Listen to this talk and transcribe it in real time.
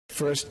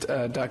First,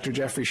 Dr.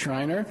 Geoffrey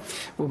Schreiner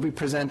will be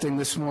presenting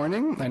this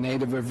morning, a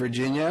native of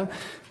Virginia.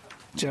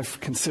 Jeff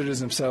considers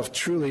himself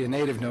truly a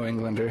native New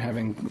Englander,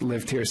 having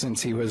lived here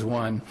since he was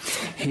one.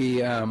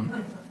 He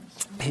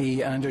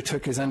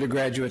undertook his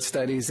undergraduate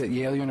studies at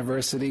Yale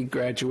University,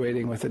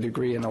 graduating with a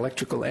degree in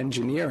electrical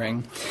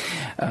engineering.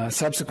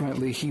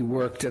 Subsequently, he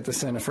worked at the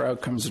Center for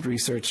Outcomes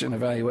Research and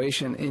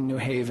Evaluation in New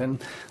Haven,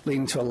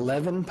 leading to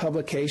 11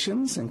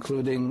 publications,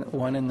 including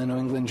one in the New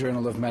England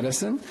Journal of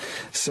Medicine,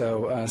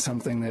 so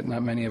something that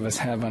not many of us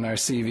have on our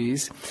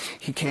CVs.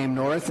 He came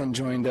north and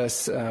joined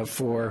us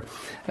for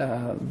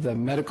the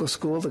medical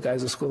school, the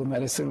Geisel School of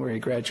Medicine, where he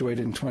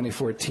graduated in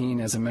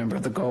 2014 as a member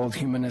of the Gold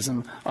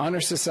Humanism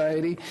Honor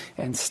Society,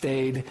 and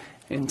stayed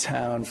in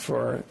town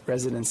for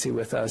residency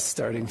with us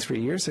starting 3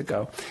 years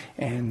ago.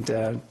 And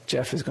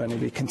Jeff is going to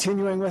be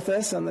continuing with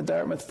us on the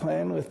Dartmouth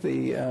plan with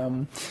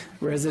the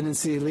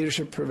residency,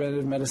 Leadership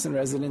Preventive Medicine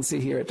residency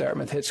here at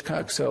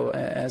Dartmouth-Hitchcock. So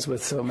as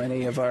with so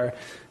many of our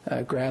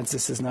grads,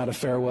 this is not a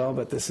farewell,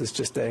 but this is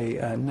just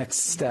a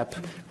next step,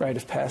 rite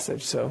of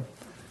passage. So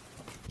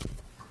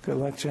good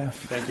luck, Jeff.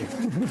 Thank you.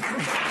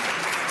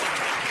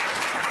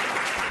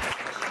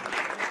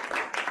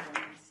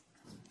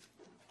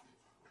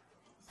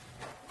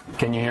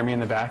 Can you hear me in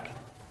the back?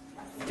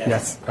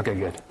 Yes. Okay,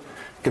 good.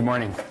 Good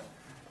morning.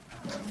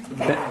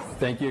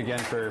 Thank you again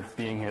for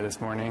being here this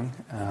morning.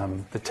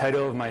 The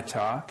title of my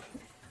talk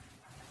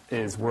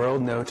is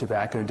World No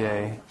Tobacco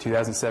Day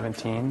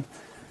 2017,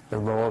 the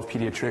Role of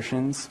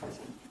Pediatricians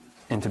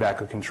in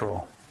Tobacco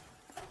Control.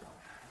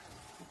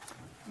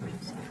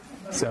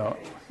 So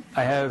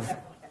I have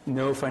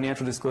no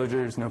financial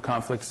disclosures, no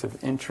conflicts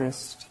of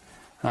interest.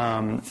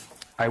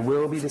 I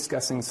will be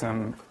discussing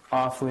some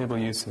off-label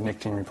use of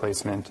nicotine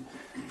replacement,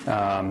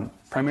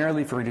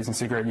 primarily for reducing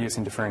cigarette use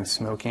and deferring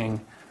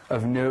smoking.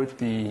 Of note,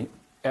 the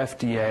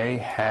FDA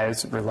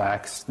has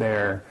relaxed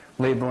their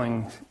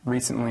labeling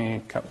recently, a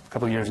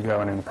couple of years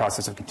ago, and in the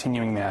process of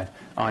continuing that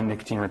on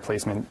nicotine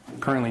replacement.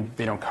 Currently,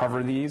 they don't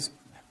cover these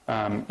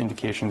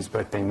indications,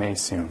 but they may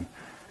soon.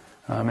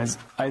 As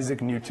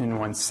Isaac Newton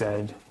once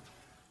said,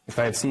 "If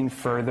I have seen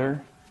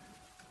further,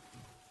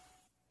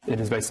 it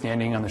is by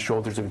standing on the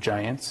shoulders of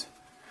giants."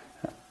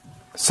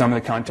 Some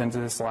of the contents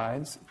of the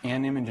slides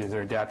and images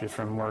are adapted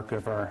from work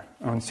of our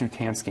own Sue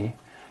Tansky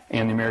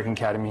and the American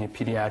Academy of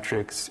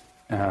Pediatrics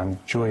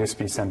Julius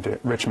B.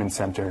 Richmond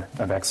Center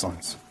of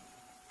Excellence.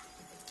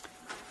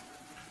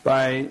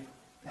 By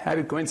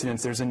happy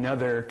coincidence, there's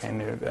another kind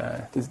of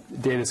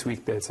day this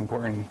week that's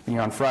important.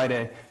 Being on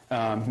Friday,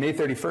 May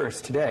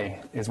 31st, today,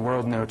 is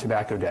World No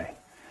Tobacco Day.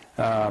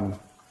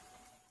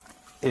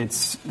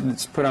 It's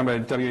put on by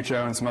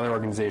WHO and some other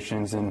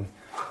organizations, and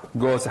the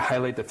goal is to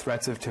highlight the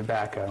threats of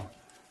tobacco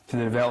to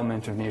the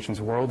development of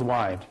nations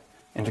worldwide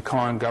and to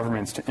call on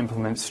governments to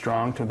implement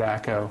strong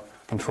tobacco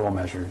control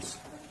measures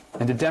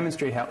and to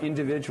demonstrate how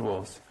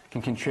individuals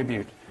can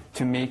contribute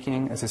to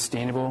making a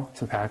sustainable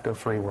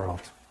tobacco-free world,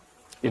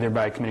 either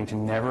by committing to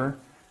never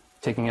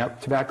taking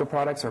up tobacco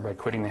products or by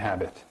quitting the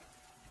habit.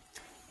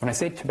 When I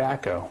say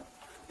tobacco,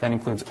 that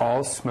includes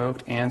all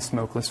smoked and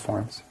smokeless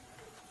forms.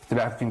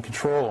 Tobacco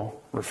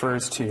control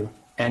refers to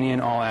any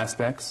and all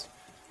aspects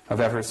of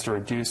efforts to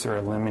reduce or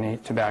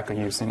eliminate tobacco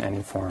use in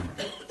any form.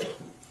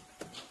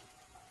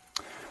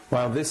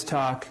 While this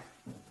talk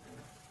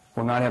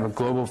will not have a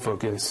global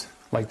focus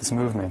like this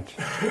movement,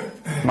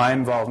 my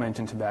involvement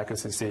in tobacco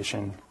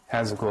cessation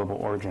has a global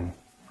origin.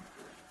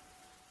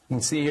 You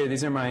can see here,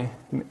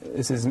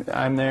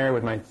 I'm there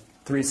with my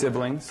 3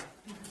 siblings.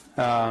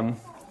 My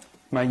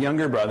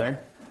younger brother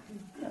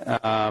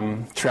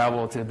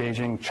traveled to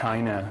Beijing,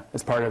 China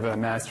as part of a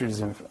master's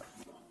of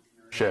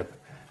entrepreneurship.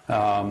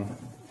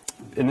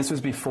 And this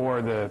was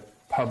before the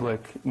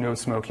public no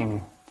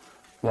smoking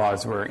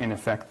laws were in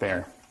effect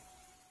there.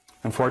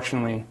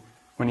 Unfortunately,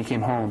 when he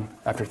came home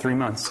after 3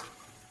 months,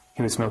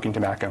 he was smoking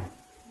tobacco.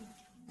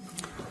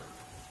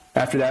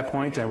 After that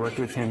point, I worked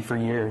with him for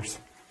years,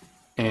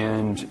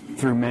 and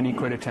through many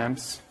quit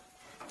attempts,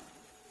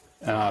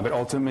 but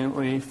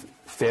ultimately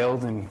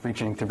failed in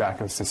reaching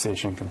tobacco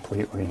cessation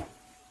completely.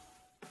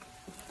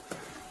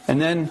 And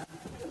then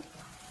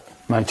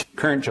my 2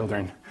 current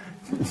children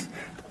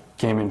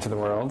came into the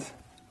world.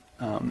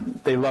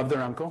 They loved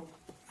their uncle,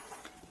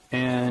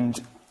 and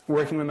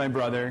working with my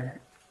brother,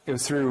 it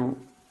was through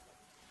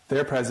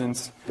their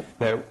presence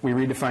that we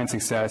redefined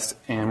success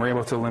and were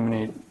able to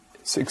eliminate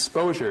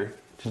exposure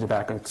to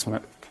tobacco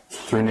smoke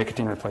through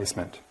nicotine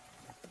replacement.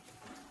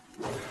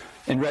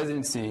 In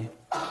residency,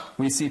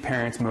 we see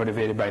parents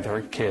motivated by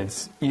their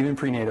kids, even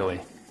prenatally.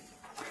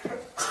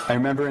 I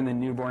remember in the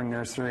newborn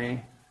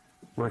nursery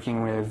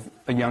working with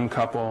a young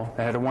couple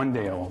that had a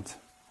 1-day-old.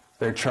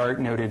 Their chart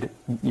noted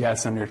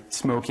yes under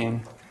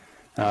smoking.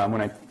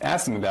 When I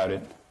asked them about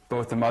it,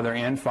 both the mother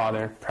and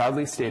father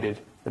proudly stated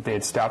that they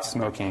had stopped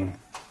smoking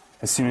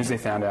as soon as they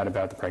found out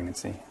about the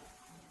pregnancy.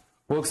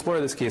 We'll explore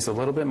this case a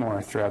little bit more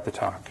throughout the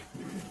talk.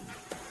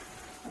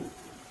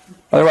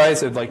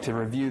 Otherwise, I'd like to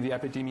review the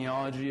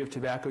epidemiology of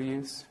tobacco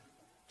use,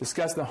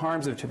 discuss the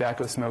harms of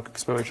tobacco smoke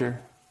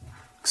exposure,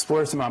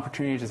 explore some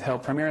opportunities to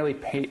help primarily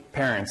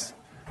parents.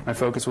 My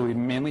focus will be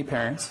mainly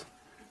parents,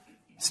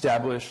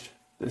 establish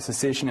the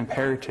cessation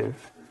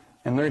imperative,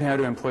 and learn how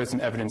to employ some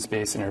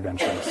evidence-based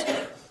interventions.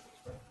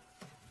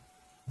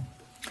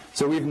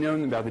 So we've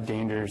known about the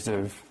dangers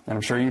of, and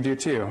I'm sure you do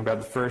too, about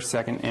the first,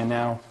 second, and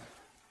now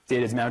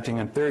data is mounting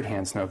on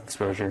third-hand smoke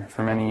exposure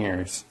for many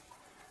years.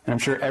 And I'm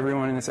sure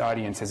everyone in this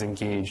audience has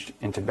engaged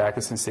in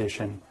tobacco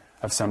cessation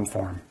of some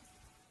form.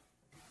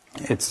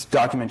 It's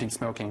documenting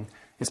smoking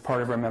is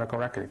part of our medical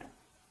record.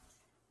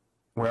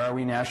 Where are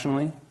we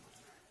nationally?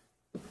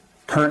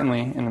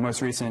 Currently, in the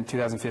most recent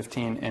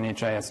 2015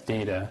 NHIS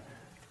data,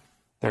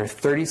 there are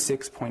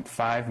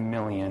 36.5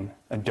 million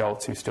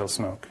adults who still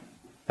smoke.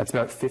 That's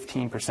about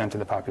 15% of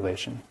the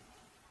population.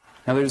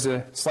 Now, there's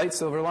a slight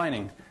silver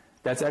lining.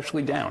 That's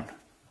actually down,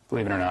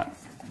 believe it or not.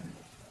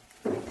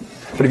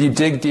 But if you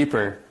dig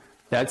deeper,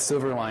 that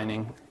silver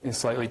lining is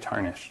slightly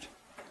tarnished.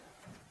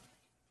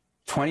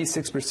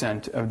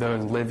 26% of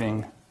those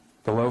living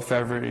below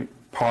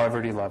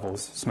poverty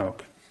levels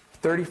smoke.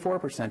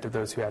 34% of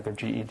those who have their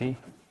GED.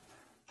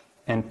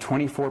 And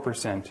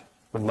 24%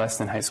 with less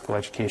than high school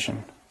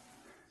education.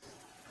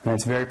 And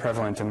it's very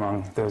prevalent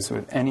among those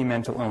with any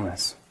mental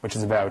illness, which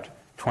is about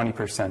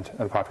 20% of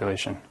the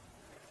population.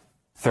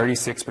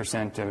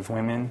 36% of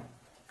women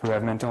who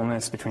have mental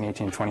illness between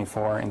 18 and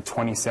 24, and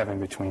 27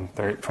 between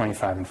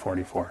 25 and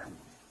 44.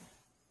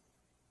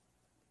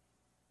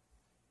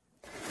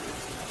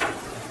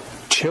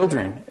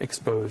 Children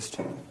exposed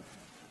to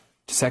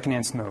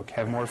secondhand smoke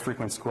have more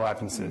frequent school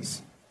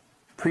absences.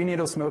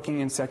 Prenatal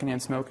smoking and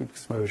secondhand smoke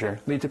exposure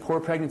lead to poor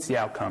pregnancy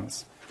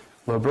outcomes,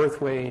 low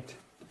birth weight,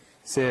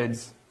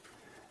 SIDS,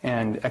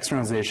 and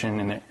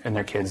externalization in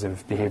their kids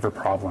of behavior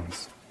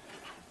problems.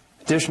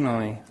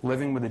 Additionally,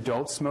 living with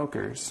adult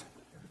smokers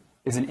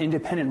is an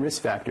independent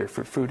risk factor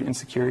for food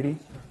insecurity,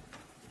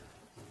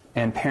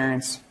 and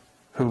parents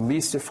who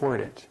least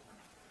afford it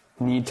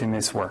need to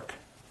miss work.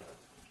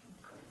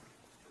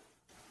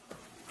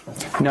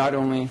 Not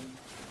only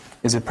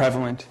is it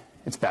prevalent,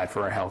 it's bad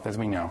for our health, as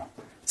we know.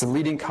 It's a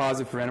leading cause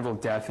of preventable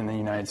death in the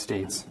United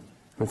States,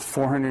 with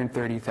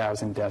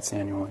 430,000 deaths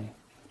annually.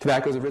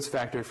 Tobacco is a risk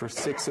factor for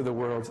 6 of the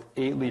world's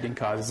 8 leading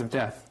causes of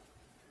death.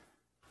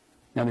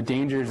 Now, the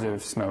dangers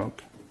of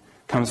smoke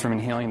comes from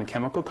inhaling the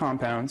chemical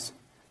compounds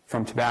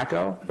from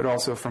tobacco, but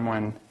also from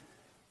when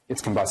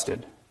it's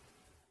combusted.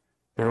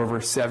 There are over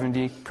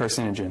 70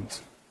 carcinogens.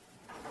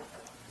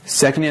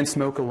 Secondhand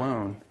smoke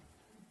alone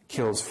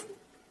kills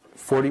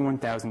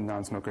 41,000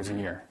 non-smokers a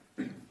year.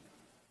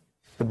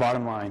 The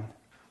bottom line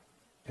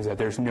is that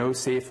there's no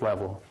safe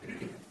level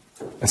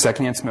of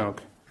secondhand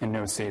smoke and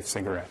no safe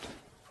cigarette.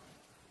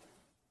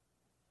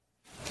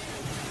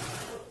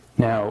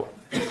 Now,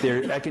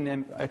 their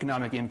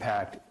economic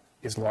impact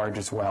is large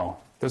as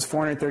well. Those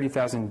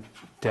 430,000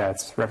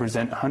 deaths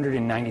represent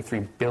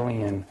 $193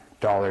 billion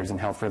in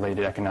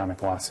health-related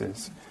economic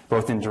losses,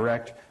 both in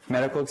direct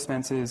medical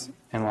expenses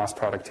and lost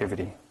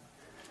productivity.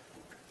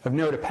 Of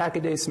note, a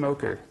pack-a-day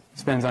smoker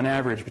spends on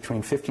average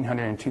between $1,500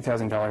 and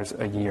 $2,000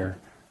 a year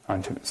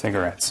on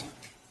cigarettes.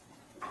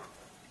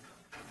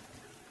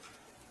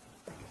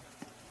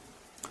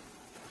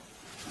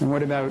 And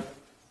what about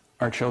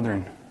our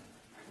children,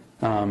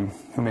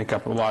 who make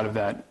up a lot of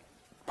that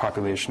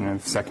population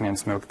of secondhand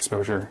smoke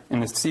exposure? In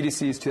the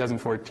CDC's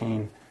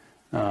 2014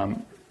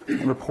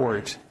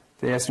 report,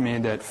 they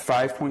estimated that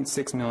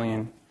 5.6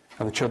 million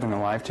of the children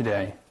alive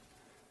today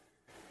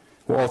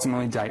will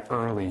ultimately die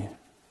early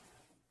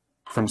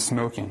from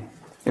smoking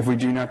if we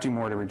do not do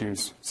more to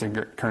reduce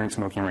current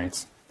smoking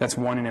rates. That's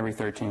 1 in every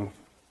 13.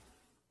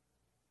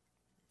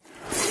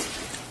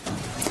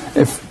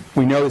 If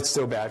we know it's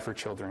so bad for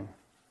children,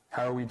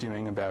 how are we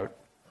doing about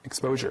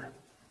exposure?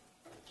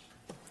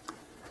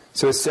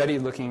 So a study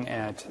looking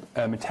at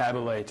a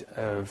metabolite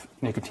of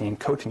nicotine,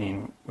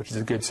 cotinine, which is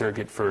a good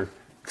surrogate for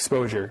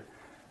exposure,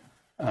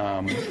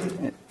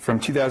 from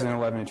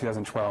 2011 to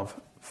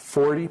 2012,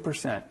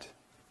 40%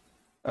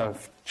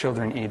 of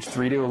children aged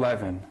 3 to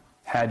 11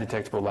 had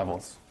detectable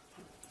levels,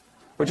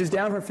 which is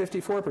down from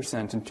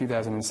 54% in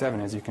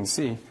 2007, as you can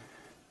see.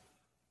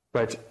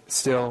 But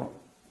still,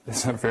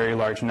 it's a very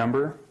large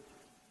number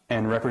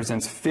and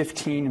represents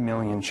 15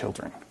 million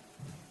children.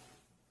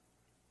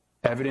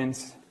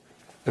 Evidence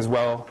as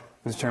well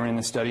was determined in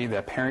the study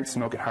that parents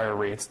smoke at higher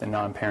rates than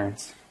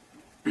non-parents,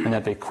 and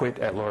that they quit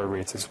at lower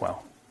rates as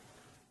well.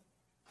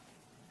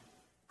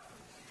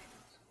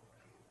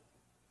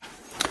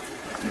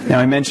 Now,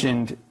 I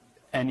mentioned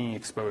any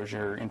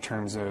exposure in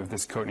terms of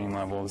this cotinine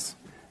levels,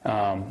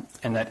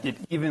 and that at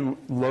even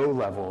low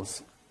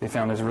levels, they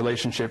found there's a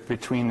relationship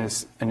between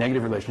this, a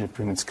negative relationship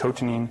between this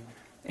cotinine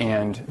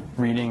and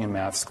reading and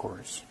math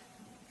scores.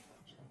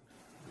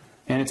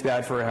 And it's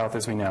bad for our health,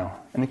 as we know.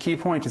 And the key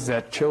point is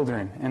that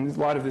children, and a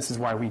lot of this is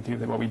why we do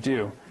what we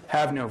do,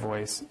 have no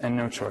voice and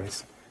no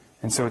choice.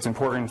 And so it's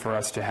important for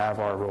us to have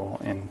our role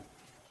in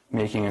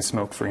making a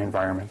smoke-free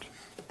environment.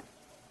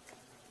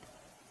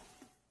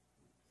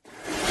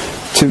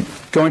 To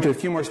go into a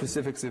few more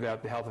specifics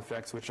about the health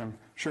effects, which I'm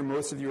sure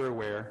most of you are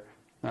aware,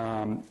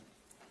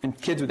 in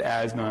kids with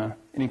asthma,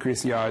 it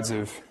increased the odds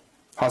of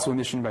hospital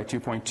admission by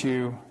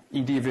 2.2,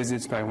 ED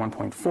visits by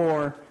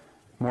 1.4,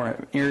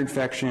 more ear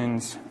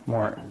infections,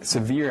 more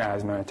severe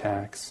asthma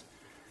attacks,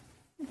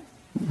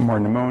 more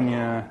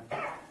pneumonia,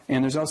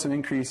 and there's also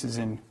increases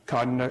in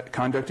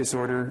conduct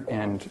disorder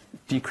and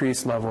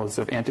decreased levels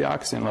of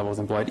antioxidant levels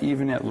in blood,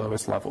 even at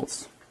lowest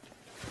levels.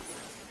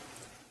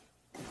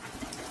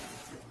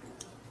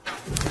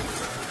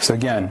 So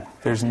again,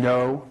 there's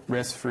no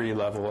risk-free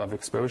level of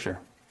exposure.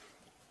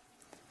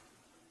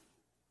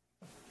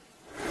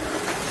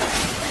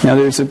 Now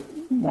there's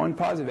one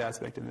positive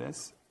aspect of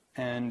this,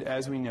 and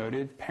as we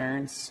noted,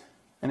 parents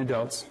and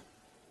adults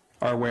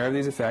are aware of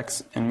these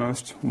effects and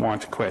most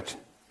want to quit.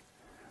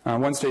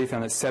 One study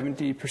found that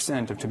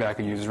 70% of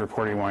tobacco users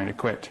reported wanting to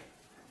quit.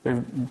 There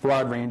are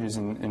broad ranges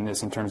in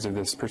this in terms of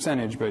this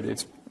percentage, but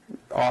it's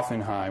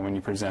often high when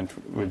you present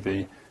with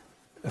the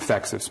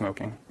effects of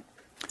smoking.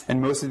 And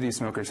most of these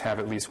smokers have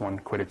at least one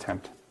quit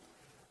attempt.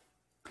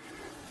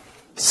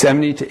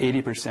 70 to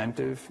 80%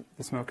 of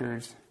the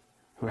smokers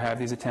who have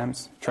these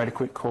attempts try to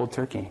quit cold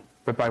turkey,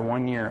 but by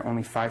 1 year,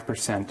 only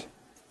 5%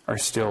 have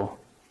still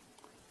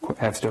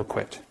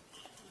quit.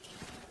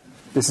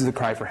 This is a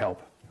cry for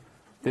help.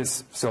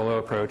 This solo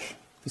approach,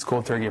 this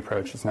cold turkey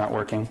approach, is not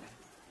working.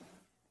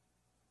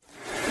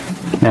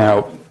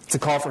 Now, it's a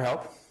call for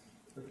help,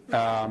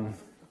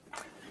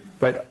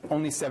 but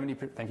only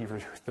 70%, thank you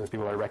for those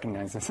people that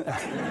recognize this,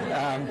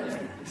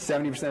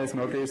 70% of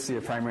smokers see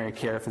a primary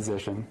care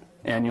physician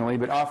annually,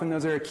 but often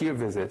those are acute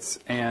visits,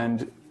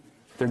 and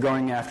they're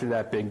going after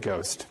that big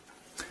ghost.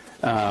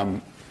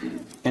 And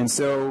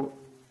so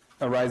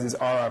arises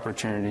our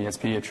opportunity as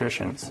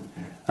pediatricians.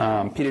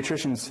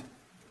 Pediatricians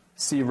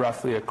see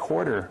roughly a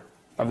quarter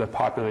of the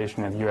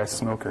population of U.S.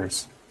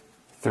 smokers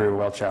through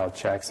well-child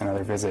checks and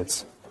other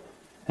visits.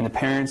 And the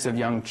parents of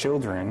young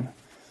children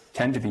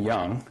tend to be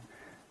young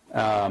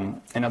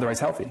and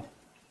otherwise healthy.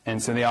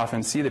 And so they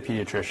often see the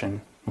pediatrician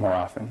more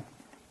often.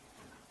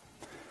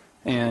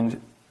 And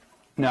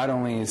not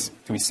only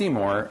do we see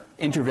more,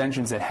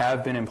 interventions that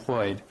have been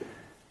employed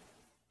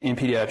in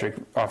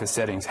pediatric office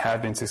settings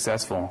have been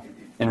successful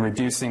in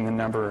reducing the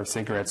number of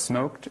cigarettes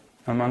smoked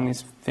among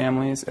these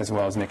families, as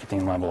well as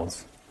nicotine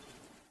levels,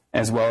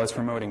 as well as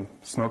promoting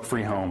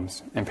smoke-free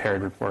homes and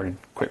paired reported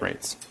quit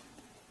rates.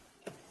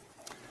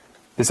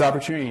 This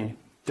opportunity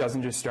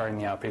doesn't just start in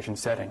the outpatient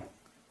setting.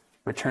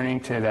 Returning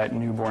to that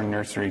newborn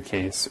nursery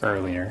case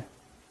earlier,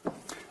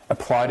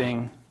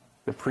 applauding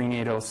the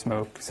prenatal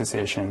smoke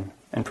cessation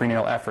and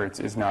prenatal efforts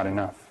is not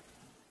enough.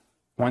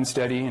 One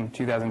study in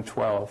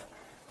 2012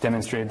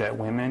 demonstrated that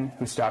women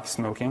who stopped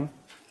smoking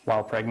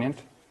while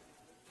pregnant,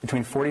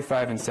 between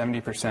 45 and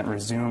 70%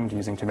 resumed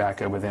using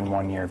tobacco within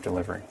 1 year of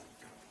delivery.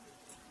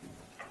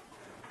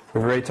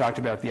 We've already talked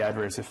about the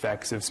adverse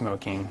effects of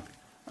smoking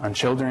on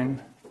children.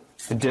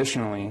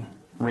 Additionally,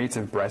 rates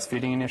of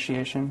breastfeeding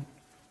initiation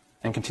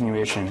and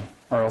continuation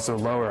are also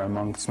lower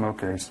among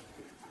smokers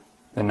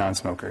than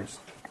non-smokers.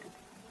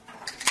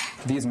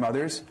 These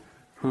mothers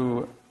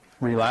who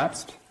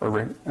relapsed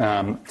or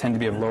tend to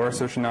be of lower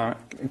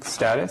socioeconomic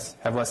status,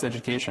 have less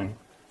education,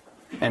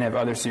 and have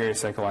other serious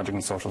psychological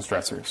and social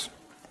stressors.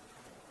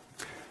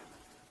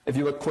 If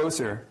you look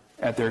closer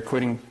at their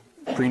quitting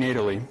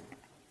prenatally,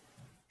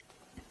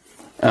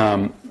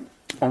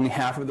 only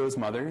half of those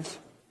mothers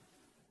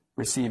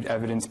received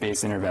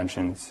evidence-based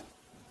interventions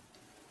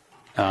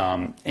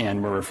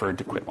and were referred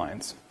to quit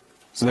lines.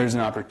 So there's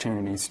an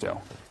opportunity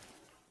still.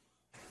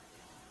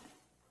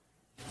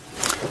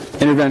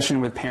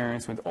 Intervention with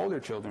parents with older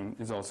children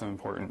is also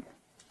important.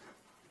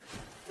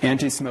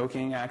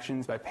 Anti-smoking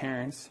actions by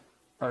parents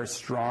are a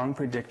strong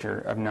predictor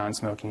of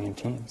non-smoking in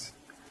teens.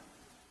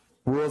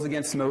 Rules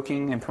against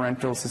smoking and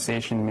parental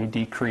cessation may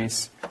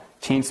decrease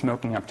teen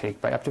smoking uptake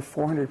by up to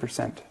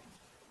 400%.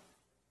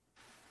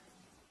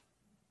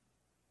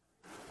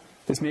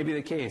 This may be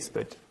the case,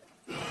 but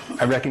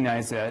I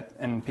recognize that,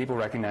 and people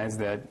recognize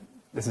that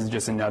this is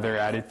just another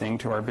added thing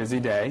to our busy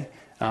day.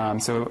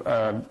 So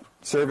a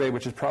survey,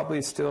 which is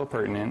probably still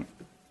pertinent,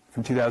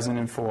 from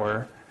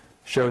 2004,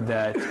 showed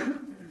that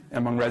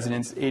among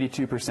residents,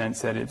 82%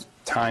 said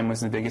time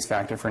was the biggest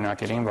factor for not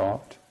getting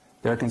involved.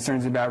 There are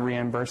concerns about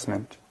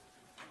reimbursement.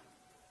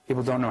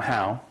 People don't know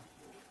how.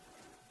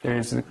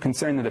 There's a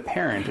concern that the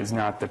parent is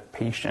not the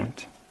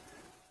patient,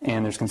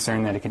 and there's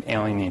concern that it can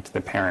alienate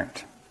the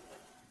parent.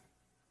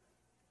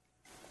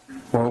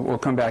 We'll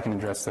come back and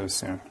address those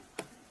soon.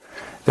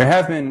 There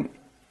have been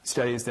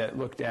studies that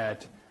looked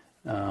at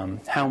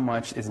how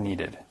much is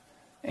needed,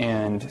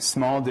 and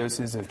small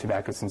doses of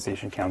tobacco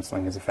cessation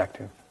counseling is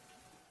effective.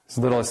 As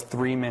little as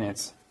 3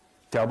 minutes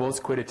doubles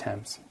quit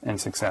attempts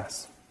and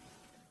success.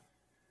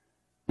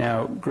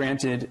 Now,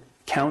 granted,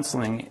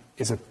 counseling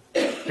is a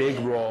big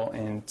role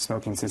in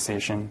smoking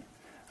cessation.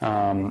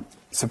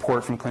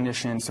 Support from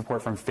clinicians,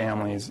 support from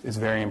families is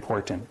very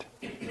important.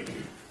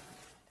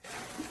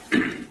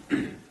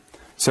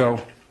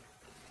 So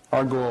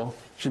our goal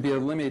should be to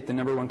eliminate the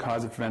number one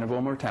cause of preventable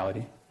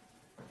mortality,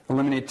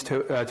 eliminate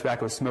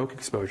tobacco smoke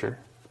exposure,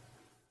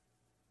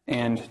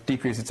 and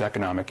decrease its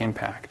economic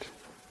impact.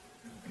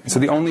 So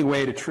the only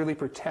way to truly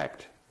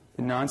protect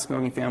the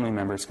non-smoking family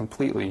members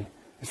completely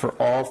is for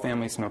all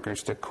family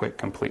smokers to quit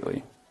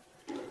completely.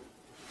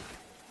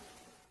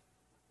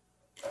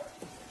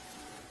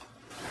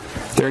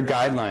 There are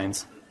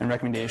guidelines and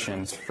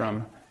recommendations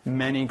from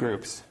many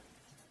groups.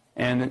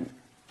 And in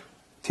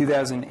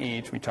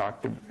 2008,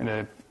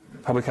 the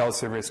Public Health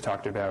Service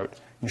talked about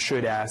you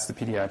should ask the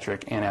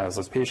pediatric and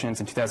adolescent patients.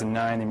 In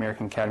 2009, the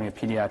American Academy of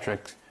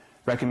Pediatrics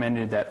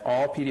recommended that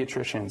all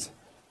pediatricians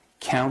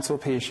counsel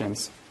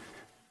patients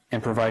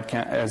and provide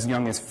as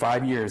young as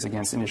 5 years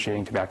against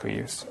initiating tobacco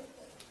use.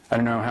 I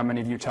don't know how many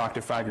of you talk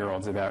to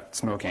 5-year-olds about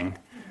smoking.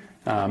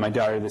 My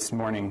daughter this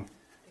morning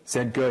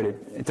said, "Good,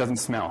 it doesn't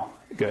smell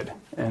good,"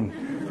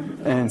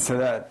 and so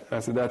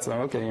that's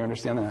okay. You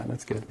understand that?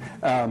 That's good.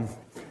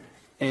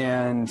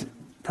 And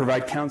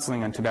provide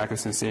counseling on tobacco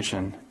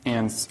cessation,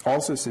 and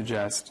also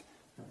suggest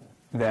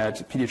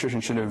that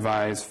pediatricians should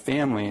advise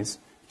families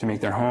to make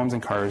their homes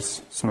and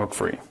cars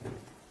smoke-free.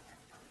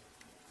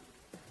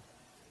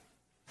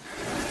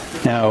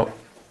 Now,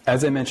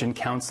 as I mentioned,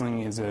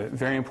 counseling is a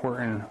very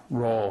important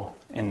role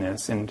in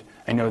this, and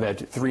I know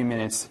that 3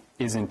 minutes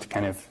isn't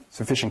kind of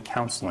sufficient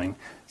counseling.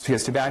 It's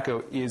because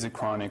tobacco is a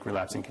chronic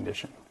relapsing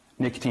condition.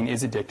 Nicotine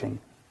is addicting.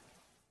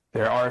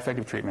 There are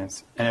effective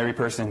treatments, and every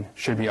person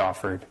should be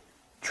offered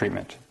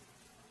treatment.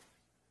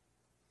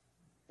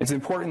 It's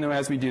important, though,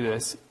 as we do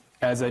this,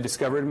 as I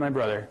discovered with my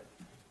brother,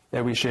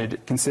 that we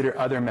should consider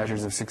other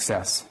measures of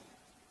success.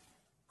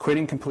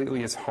 Quitting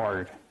completely is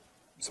hard.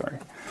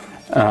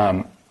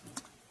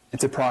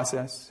 It's a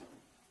process.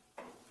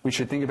 We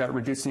should think about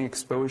reducing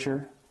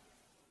exposure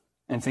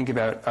and think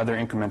about other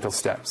incremental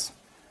steps.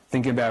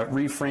 Think about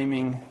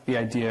reframing the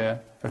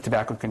idea of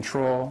tobacco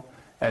control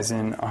as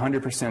in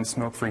 100%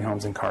 smoke-free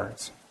homes and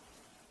cars.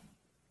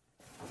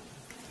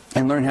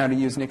 And learn how to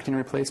use nicotine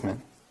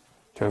replacement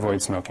to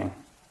avoid smoking.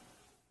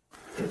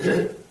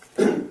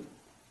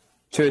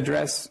 To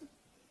address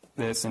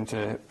this and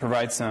to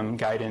provide some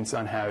guidance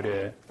on how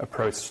to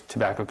approach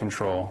tobacco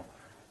control,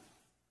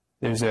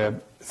 there's a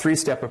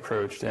 3-step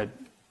approach that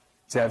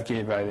is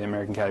advocated by the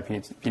American Academy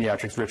of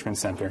Pediatrics Richmond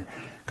Center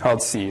called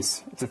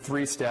CEASE. It's a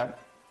 3-step.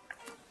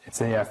 It's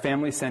a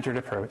family-centered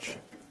approach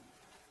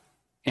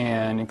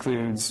and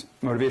includes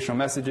motivational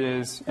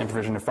messages and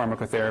provision of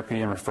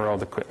pharmacotherapy and referral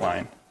to quit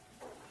line.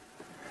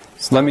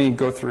 So let me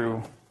go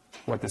through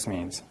what this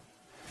means.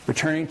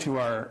 Returning to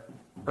our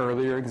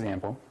earlier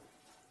example,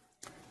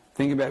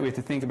 we have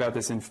to think about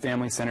this in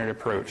family-centered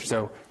approach.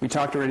 So we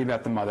talked already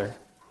about the mother.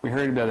 We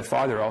heard that the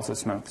father also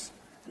smokes.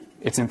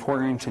 It's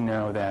important to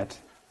know that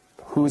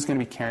who's going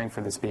to be caring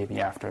for this baby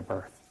after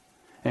birth.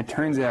 And it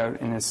turns out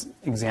in this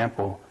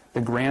example,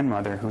 the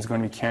grandmother who's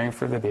going to be caring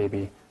for the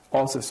baby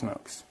also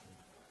smokes.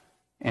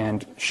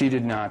 And she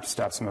did not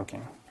stop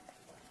smoking.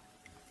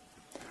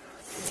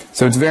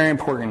 So it's very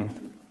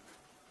important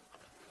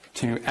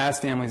to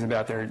ask families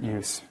about their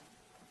use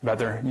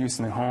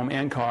in the home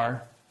and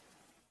car,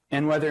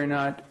 and whether or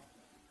not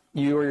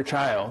you or your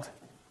child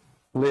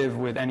live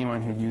with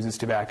anyone who uses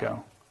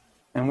tobacco,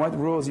 and what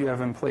rules you have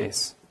in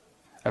place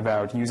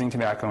about using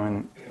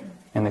tobacco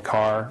in the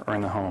car or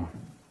in the home.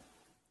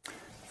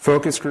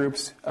 Focus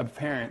groups of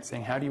parents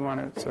saying, how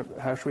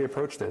should we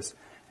approach this?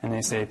 And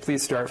they say,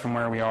 please start from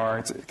where we are.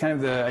 It's kind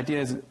of the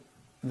ideas,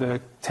 the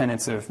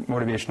tenets of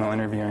motivational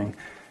interviewing.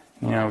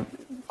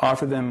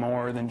 Offer them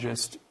more than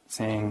just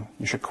saying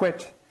you should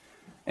quit.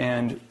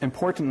 And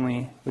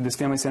importantly, with this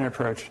family-centered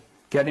approach,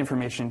 get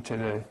information to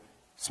the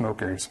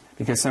smokers,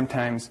 because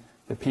sometimes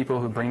the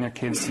people who bring their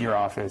kids to your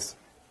office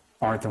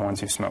aren't the ones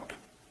who smoke.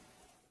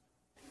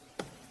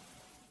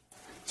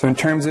 So in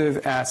terms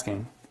of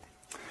asking,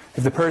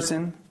 if the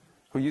person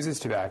who uses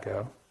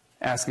tobacco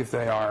asks if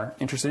they are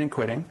interested in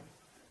quitting,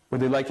 would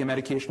they like a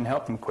medication to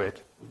help them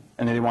quit,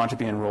 and they want to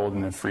be enrolled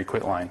in the free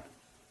quit line.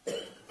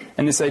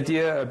 And this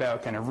idea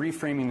about kind of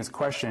reframing this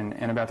question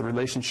and about the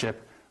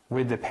relationship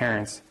with the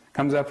parents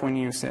comes up when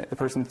the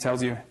person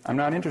tells you, I'm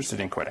not interested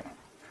in quitting,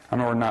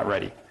 or not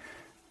ready.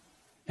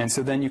 And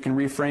so then you can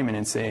reframe it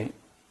and say,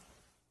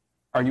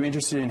 are you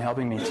interested in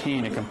helping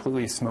maintain a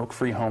completely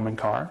smoke-free home and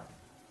car?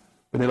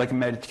 Would they like a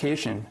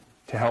medication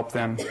to help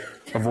them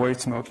avoid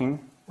smoking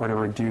or to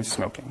reduce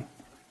smoking?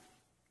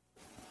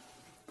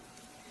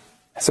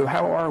 So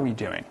how are we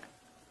doing?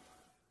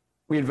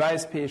 We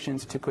advise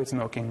patients to quit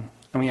smoking,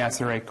 and we ask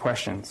the right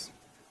questions.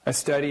 A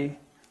study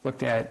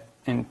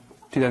in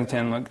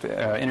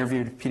 2010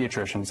 interviewed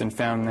pediatricians and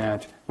found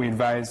that we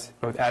advise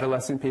both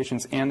adolescent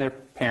patients and their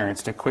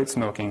parents to quit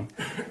smoking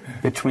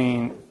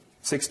between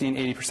 60 and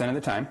 80% of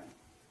the time,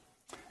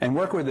 and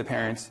work with the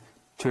parents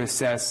to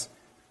assess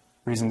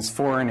reasons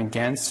for and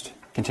against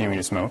continuing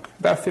to smoke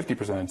about 50%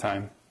 of the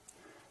time.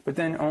 But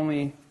then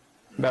only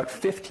about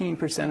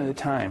 15% of the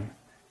time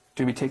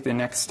do we take the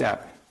next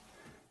step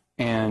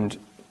and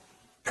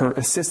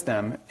assist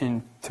them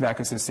in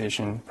tobacco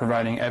cessation,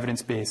 providing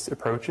evidence-based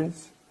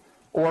approaches,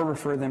 or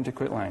refer them to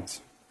quit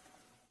lines.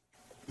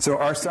 So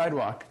our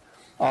sidewalk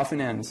often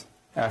ends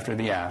after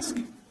the ask.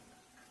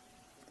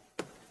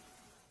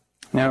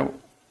 Now,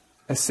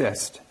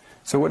 assist.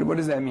 So what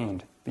does that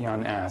mean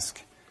beyond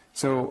ask?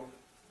 So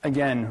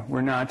again,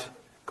 we're not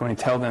going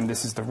to tell them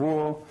this is the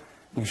rule.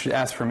 You should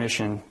ask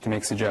permission to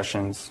make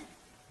suggestions.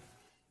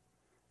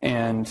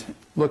 And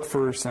look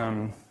for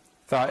some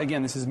thought.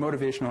 Again, this is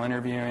motivational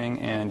interviewing,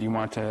 and you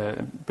want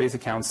to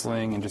basic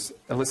counseling and just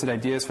elicit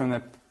ideas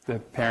from the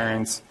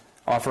parents,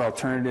 offer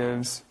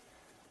alternatives,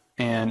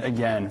 and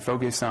again,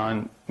 focus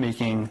on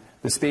making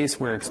the space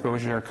where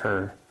exposure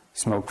occur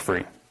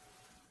smoke-free.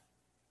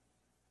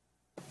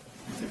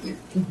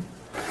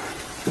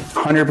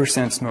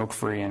 100%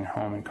 smoke-free in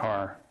home and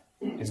car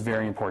is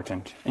very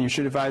important, and you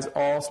should advise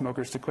all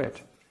smokers to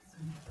quit.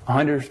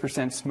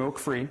 100%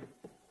 smoke-free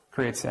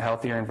creates a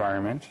healthier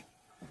environment,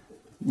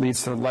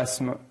 leads to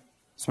less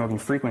smoking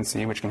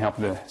frequency, which can help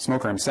the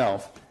smoker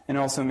himself, and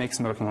also makes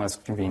smoking less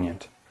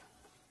convenient.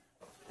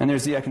 And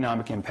there's the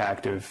economic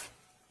impact of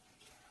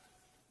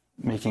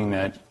making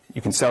that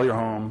you can sell your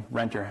home,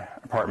 rent your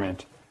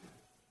apartment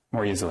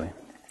more easily.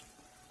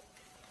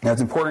 Now,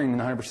 it's important in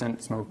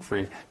 100%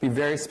 smoke-free. Be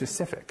very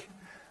specific.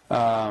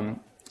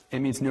 It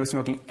means no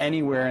smoking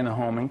anywhere in the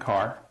home and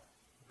car.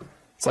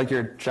 It's like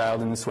your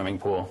child in the swimming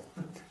pool.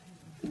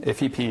 If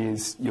he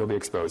pees, you'll be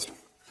exposed.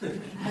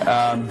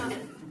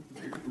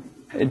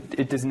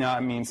 It does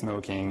not mean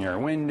smoking near a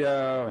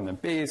window, in the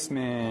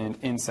basement,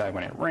 inside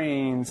when it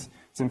rains.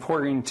 It's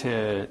important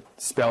to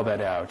spell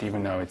that out,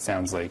 even though it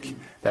sounds like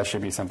that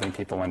should be something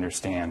people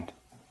understand.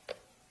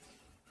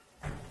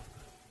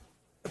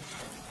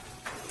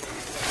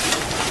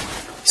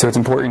 So it's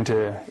important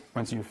to,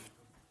 once you've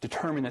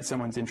determined that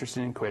someone's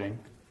interested in quitting,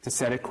 to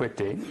set a quit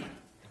date,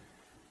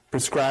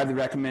 prescribe the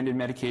recommended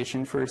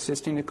medication for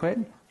assisting to quit,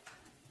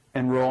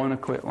 enroll in a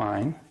quit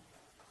line,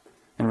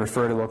 and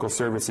refer to local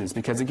services.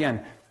 Because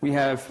again, we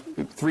have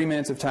 3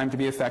 minutes of time to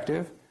be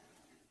effective,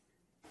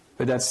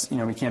 but that's,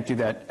 we can't do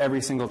that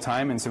every single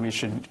time, and so we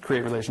should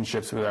create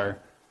relationships with our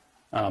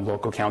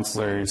local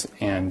counselors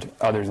and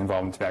others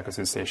involved in tobacco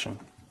cessation.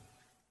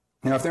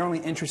 Now, if they're only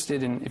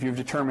interested in, if you've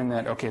determined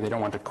that, okay, they don't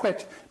want to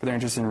quit, but they're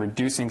interested in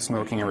reducing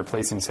smoking and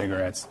replacing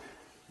cigarettes,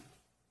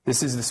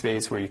 this is the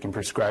space where you can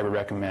prescribe or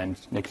recommend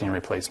nicotine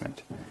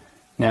replacement.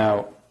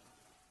 Now,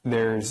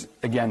 there's,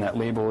 again, that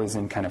label is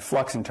in kind of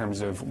flux in terms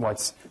of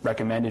what's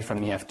recommended from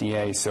the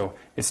FDA, so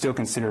it's still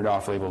considered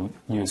off-label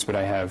use, but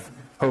I have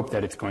hope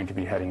that it's going to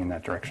be heading in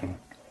that direction.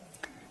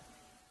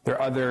 There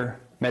are other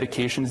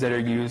medications that are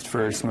used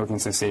for smoking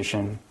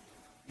cessation.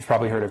 You've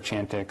probably heard of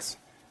Chantix,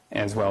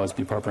 as well as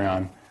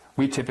bupropion.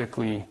 We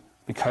typically,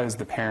 because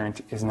the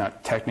parent is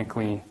not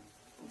technically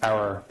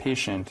our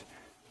patient,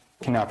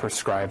 cannot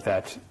prescribe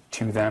that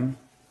to them,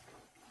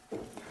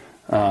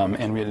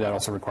 and that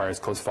also requires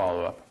close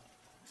follow-up.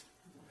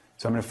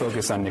 So I'm going to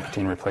focus on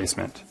nicotine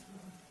replacement.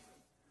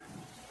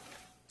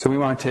 So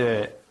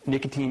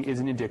nicotine is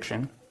an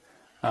addiction.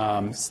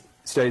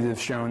 Studies have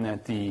shown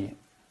that the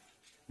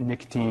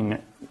nicotine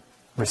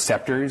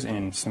receptors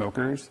in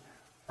smokers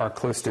are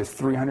close to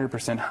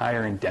 300%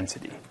 higher in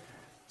density.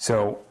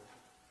 So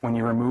when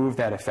you remove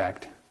that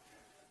effect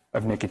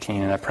of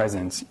nicotine and that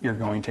presence, you're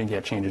going to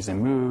get changes in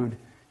mood,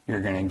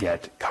 you're going to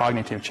get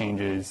cognitive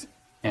changes,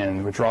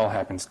 and withdrawal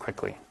happens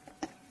quickly.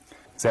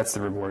 So that's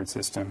the reward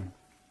system.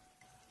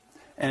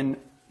 And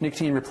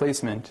nicotine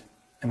replacement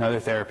and other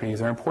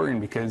therapies are important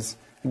because,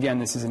 again,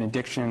 this is an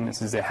addiction,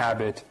 this is a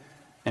habit,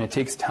 and it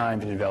takes time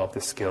to develop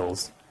the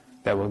skills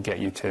that will get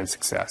you to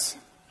success.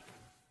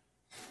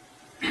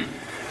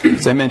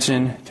 As I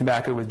mentioned,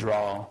 tobacco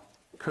withdrawal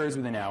occurs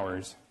within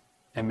hours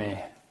and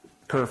may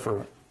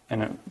occur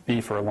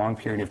be for a long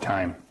period of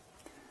time.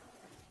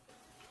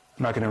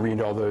 I'm not going to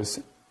read all those,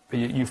 but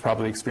you've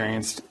probably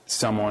experienced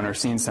someone or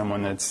seen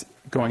someone that's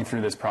going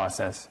through this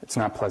process. It's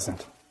not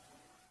pleasant.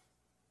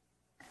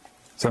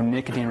 So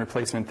nicotine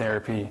replacement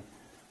therapy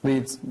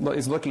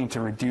is looking to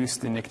reduce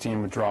the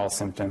nicotine withdrawal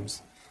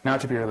symptoms, not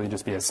to purely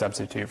just be a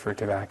substitute for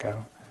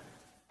tobacco.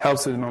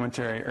 Helps with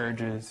momentary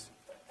urges,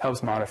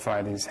 helps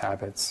modify these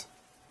habits,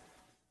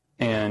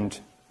 and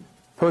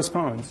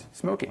postpones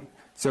smoking.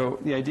 So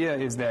the idea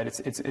is that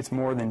it's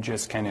more than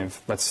just kind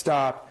of let's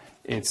stop.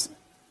 It's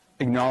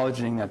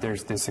acknowledging that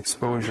there's this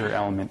exposure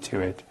element to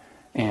it,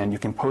 and you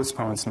can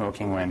postpone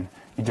smoking when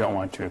you don't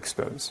want to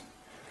expose.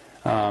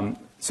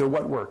 So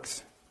what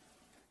works?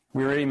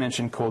 We already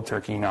mentioned cold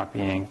turkey not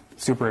being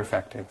super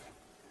effective.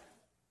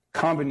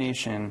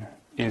 Combination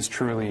is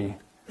truly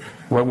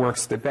what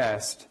works the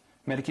best.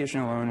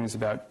 Medication alone is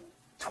about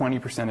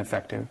 20%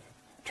 effective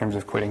in terms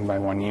of quitting by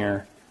 1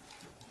 year.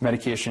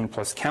 Medication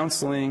plus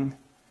counseling,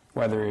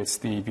 whether it's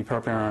the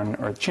bupropion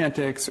or the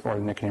Chantix or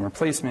the nicotine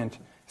replacement,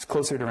 is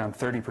closer to around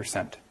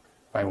 30%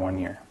 by 1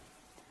 year.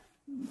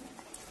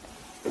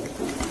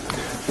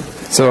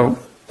 So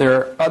there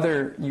are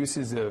other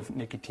uses of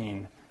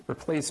nicotine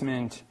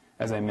replacement,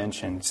 as I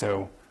mentioned.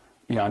 So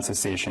beyond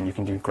cessation, you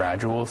can do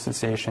gradual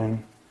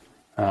cessation.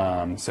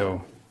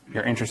 So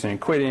you're interested in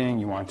quitting,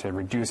 you want to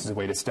reduce as a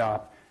way to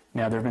stop.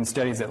 Now, there have been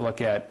studies that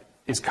look at,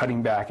 is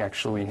cutting back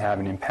actually have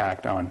an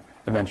impact on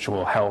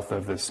eventual health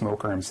of the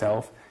smoker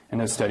himself?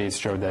 And those studies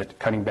showed that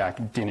cutting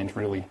back didn't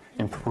really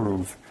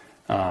improve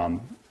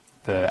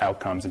the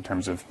outcomes in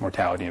terms of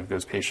mortality of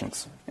those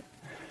patients.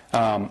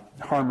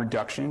 Harm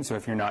reduction, so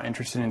if you're not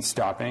interested in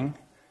stopping,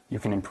 you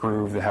can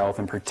improve the health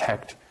and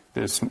protect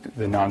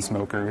the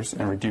non-smokers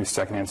and reduce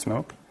secondhand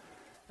smoke.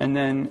 And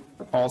then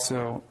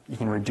also you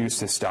can reduce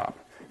the stop.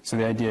 So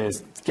the idea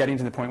is getting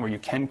to the point where you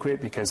can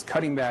quit, because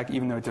cutting back,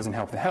 even though it doesn't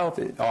help the health,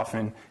 it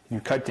often, if you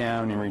cut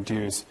down and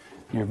reduce,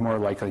 you're more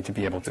likely to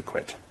be able to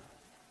quit.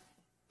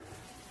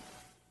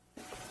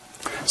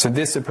 So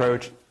this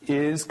approach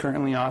is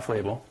currently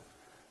off-label,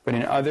 but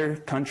in other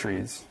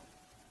countries,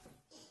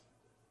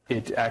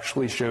 it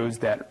actually shows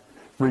that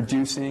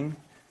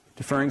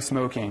deferring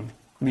smoking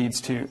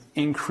leads to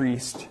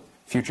increased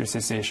future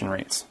cessation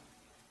rates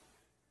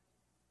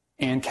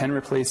and can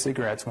replace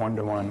cigarettes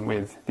one-to-one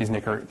with these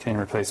nicotine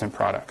replacement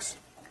products.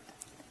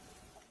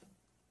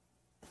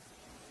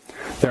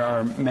 There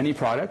are many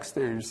products.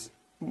 There's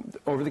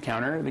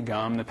over-the-counter, the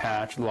gum, the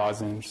patch, the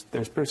lozenge.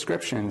 There's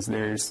prescriptions.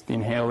 There's the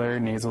inhaler,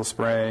 nasal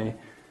spray.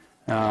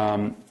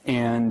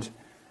 And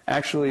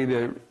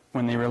actually,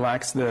 when they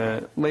relaxed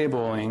the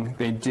labeling,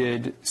 they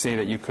did say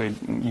that you could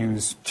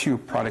use 2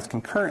 products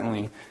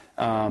concurrently.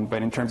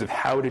 But in terms of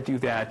how to do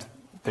that,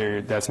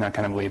 that's not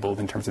kind of labeled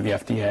in terms of the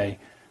FDA.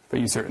 But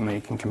you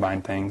certainly can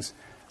combine things,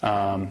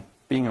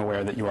 being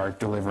aware that you are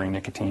delivering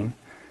nicotine.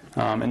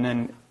 And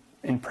then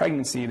in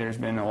pregnancy, there's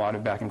been a lot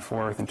of back and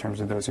forth in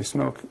terms of those who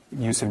smoke,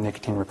 use of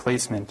nicotine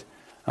replacement.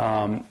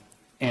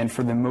 And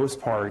for the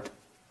most part,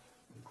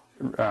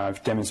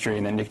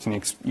 demonstrating that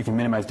you can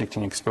minimize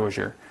nicotine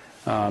exposure.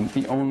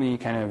 The only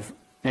kind of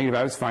negative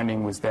I was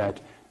finding was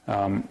that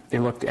they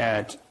looked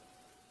at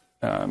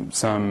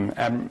some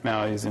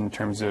abnormalities in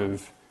terms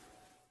of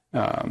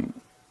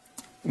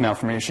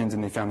malformations,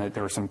 and they found that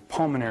there were some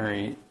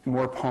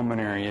more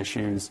pulmonary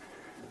issues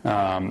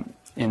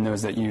in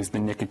those that use the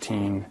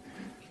nicotine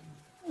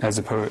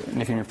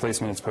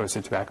replacement as opposed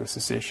to tobacco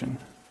cessation.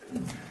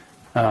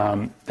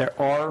 There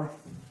are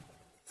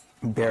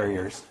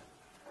barriers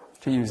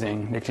to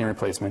using nicotine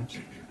replacement,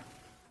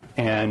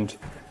 and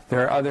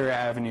there are other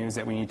avenues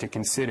that we need to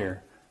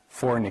consider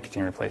for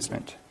nicotine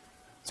replacement.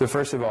 So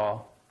first of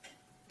all,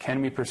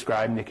 can we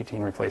prescribe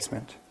nicotine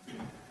replacement?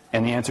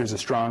 And the answer is a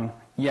strong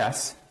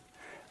yes.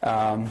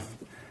 And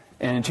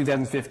in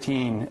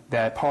 2015,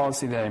 that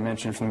policy that I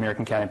mentioned from the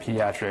American Academy of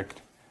Pediatric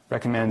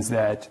recommends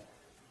that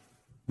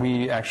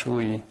we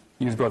actually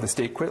use both a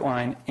state quit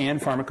line and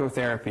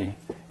pharmacotherapy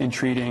in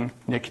treating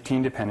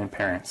nicotine-dependent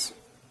parents.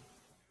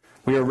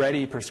 We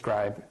already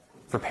prescribe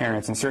for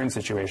parents in certain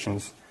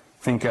situations.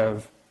 Think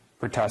of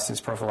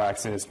pertussis,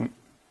 prophylaxis,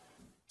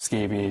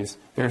 scabies.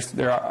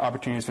 There are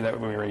opportunities for that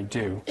we already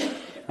do.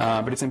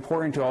 But it's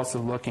important to also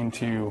look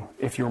into,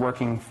 if you're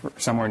working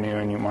somewhere new,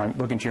 and you want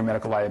to look into your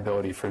medical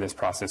liability for this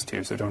process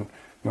too. So you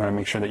want to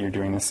make sure that you're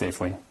doing this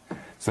safely,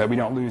 so that we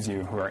don't lose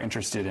you who are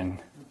interested in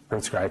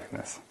prescribing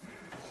this.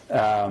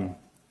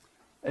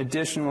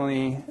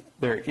 Additionally,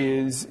 there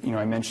is,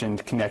 I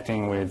mentioned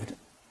connecting with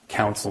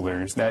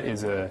counselors. That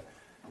is a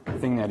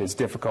thing that is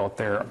difficult.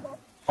 The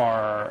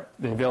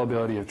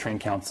availability of trained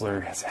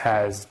counselors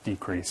has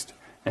decreased.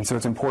 And so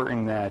it's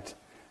important that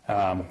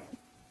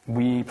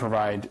we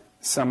provide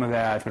some of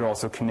that, but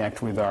also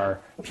connect with our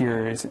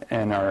peers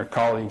and our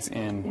colleagues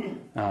in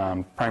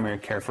primary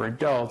care for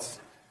adults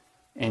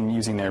and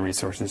using their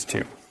resources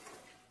too.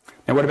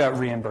 Now, what about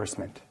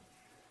reimbursement?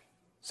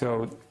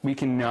 So we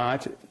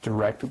cannot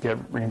get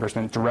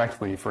reimbursement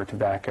directly for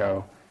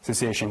tobacco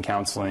cessation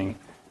counseling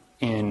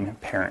in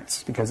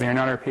parents because they are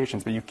not our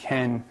patients, but you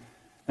can,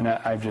 and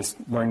I've just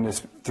learned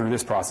this through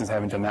this process. I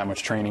haven't done that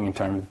much training in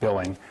terms of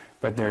billing,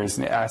 but there's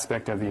the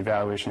aspect of the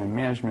evaluation and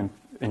management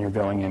in your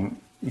billing, and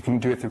you can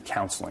do it through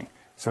counseling.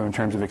 So in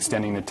terms of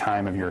extending the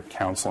time of your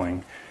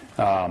counseling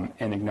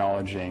and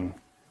acknowledging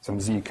some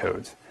Z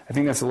codes. I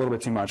think that's a little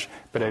bit too much,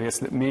 but I guess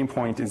the main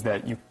point is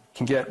that you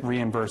can get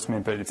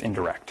reimbursement, but it's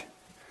indirect.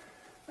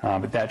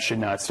 But that should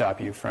not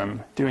stop you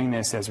from doing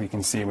this, as we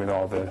can see with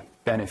all the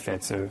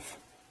benefits of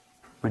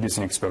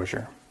reducing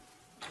exposure.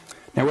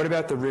 Now, what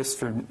about the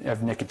risks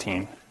of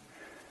nicotine?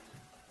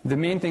 The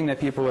main thing that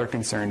people are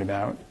concerned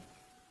about,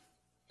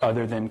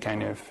 other than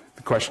kind of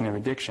the question of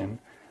addiction,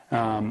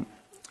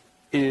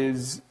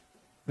 is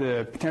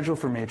the potential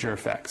for major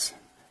effects.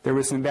 There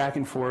was some back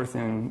and forth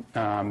in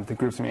the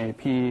groups from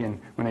AAP, and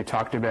when they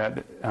talked about,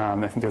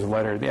 I think there's a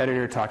letter, the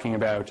editor talking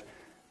about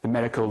the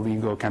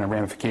medico-legal kind of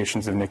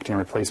ramifications of nicotine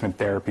replacement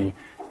therapy,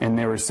 and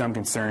there was some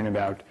concern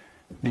about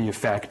the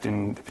effect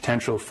and the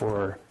potential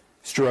for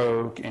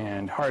stroke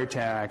and heart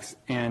attacks,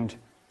 and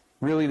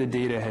really the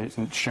data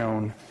hasn't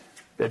shown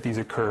that these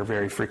occur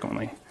very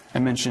frequently. I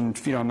mentioned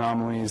fetal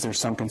anomalies. There's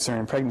some concern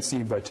in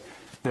pregnancy, but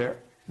the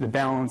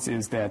balance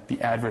is that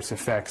the adverse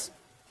effects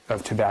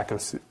of tobacco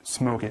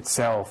smoke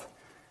itself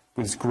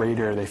was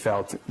greater, they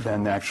felt,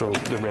 than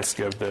the risk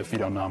of the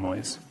fetal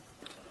anomalies.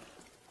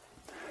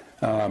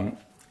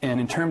 And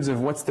in terms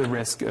of what's the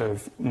risk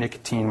of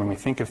nicotine when we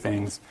think of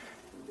things,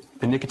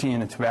 the nicotine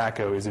in the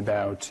tobacco is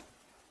about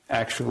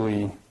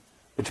actually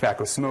the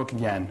tobacco smoke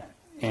again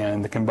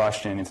and the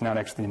combustion. It's not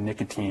actually the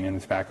nicotine in the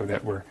tobacco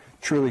that we're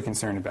truly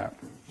concerned about.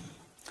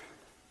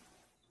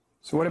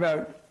 So what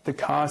about the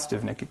cost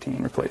of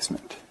nicotine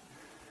replacement?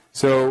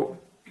 So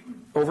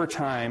over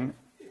time,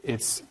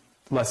 it's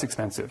less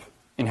expensive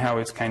in how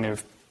it's kind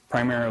of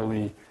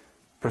primarily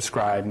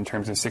prescribed in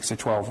terms of 6 to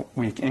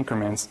 12-week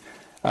increments.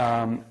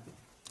 The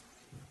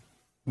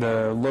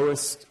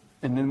lowest,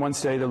 and in one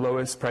study, the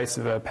lowest price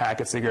of a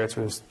pack of cigarettes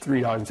was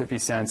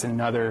 $3.50, and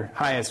another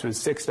highest was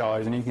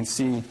 $6. And you can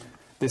see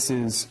this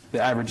is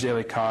the average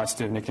daily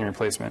cost of nicotine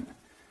replacement.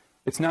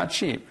 It's not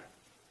cheap,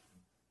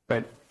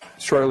 but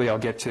shortly I'll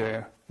get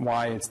to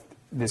why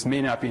this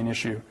may not be an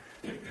issue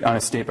on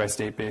a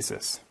state-by-state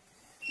basis.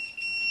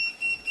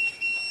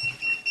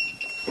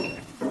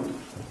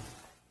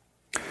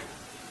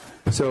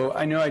 So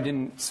I know I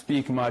didn't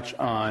speak much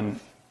on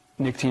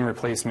nicotine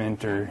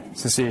replacement or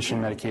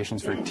cessation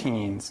medications for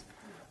teens,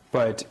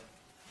 but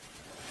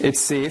it's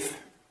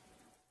safe,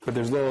 but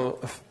there's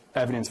little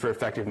evidence for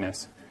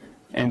effectiveness.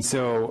 And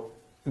so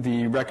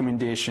the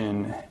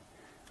recommendation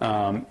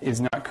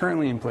is not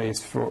currently in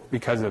place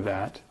because of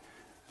that,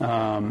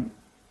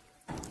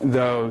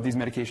 though these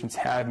medications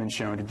have been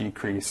shown to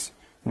decrease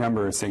the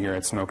number of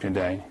cigarettes smoked a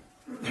day.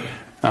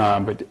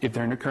 But if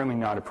they're currently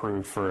not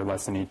approved for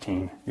less than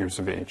 18 years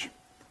of age.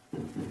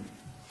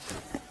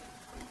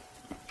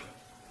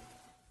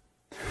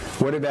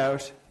 What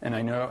about, and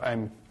I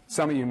know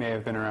some of you may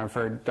have been around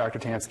for Dr.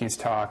 Tansky's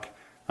talk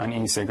on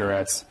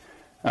e-cigarettes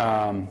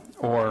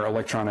or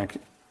electronic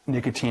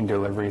nicotine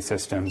delivery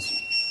systems.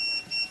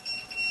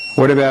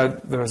 What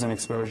about those in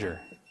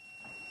exposure?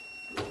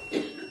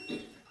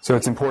 So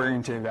it's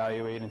important to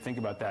evaluate and think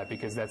about that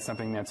because that's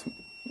something that's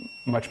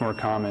much more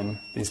common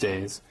these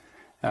days.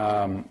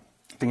 Think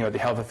about the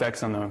health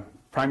effects on the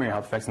primary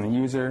health effects on the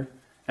user,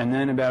 and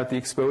then about the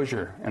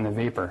exposure and the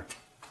vapor.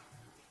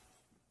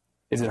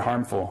 Is it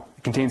harmful?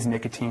 It contains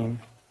nicotine,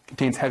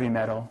 contains heavy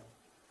metal.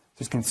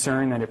 There's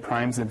concern that it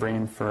primes the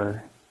brain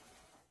for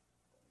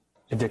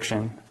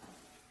addiction.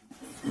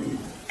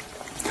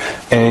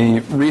 A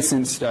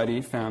recent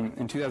study found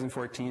in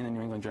 2014 in the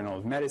New England Journal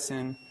of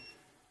Medicine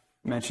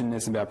mentioned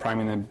this about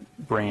priming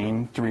the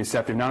brain to be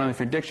receptive not only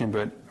for addiction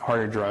but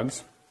harder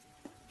drugs.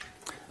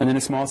 And then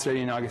a small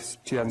study in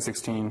August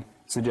 2016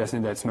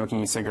 suggested that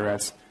smoking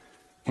e-cigarettes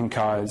can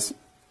cause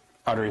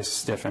arteries to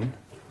stiffen.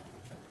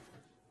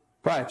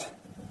 But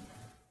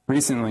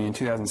recently, in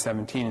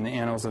 2017, in the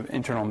Annals of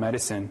Internal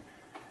Medicine,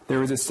 there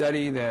was a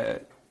study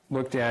that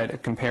looked at a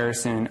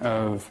comparison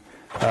of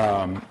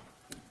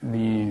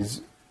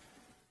these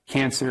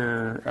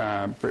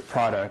cancer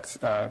products,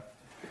 the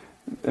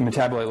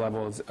metabolite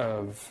levels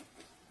of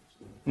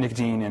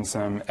nicotine and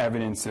some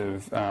evidence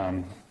of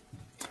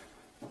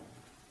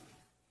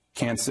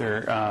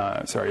cancer,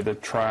 the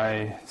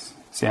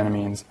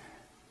tricyanoamines,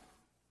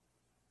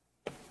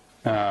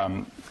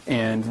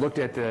 and looked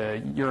at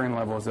the urine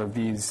levels of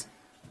these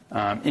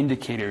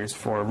indicators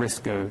for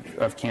risk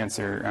of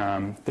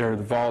cancer. They're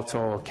the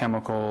volatile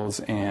chemicals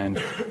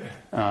and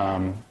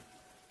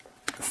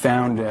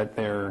found that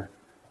the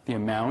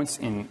amounts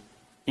in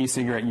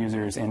e-cigarette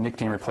users and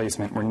nicotine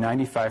replacement were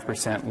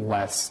 95%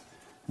 less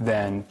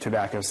than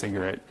tobacco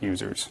cigarette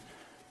users.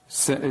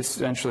 So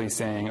essentially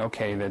saying,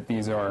 okay, that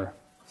these are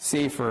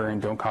safer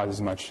and don't cause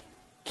as much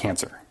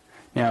cancer.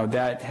 Now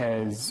that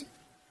has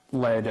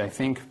led, I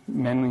think,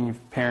 many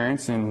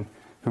parents who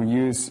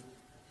use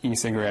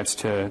e-cigarettes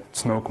to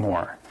smoke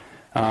more.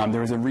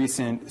 There was a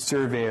recent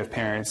survey of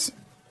parents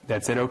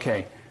that said,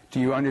 okay, do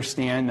you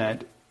understand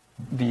that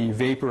the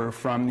vapor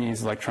from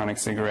these electronic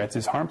cigarettes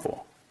is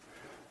harmful?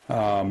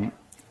 And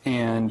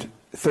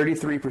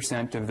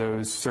 33% of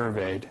those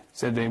surveyed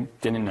said they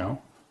didn't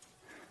know.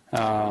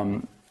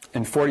 And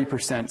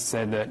 40%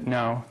 said that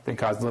no, they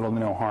cause little to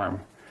no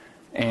harm.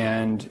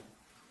 And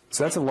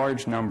so that's a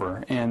large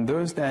number. And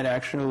those that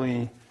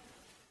actually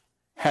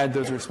had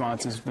those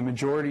responses, the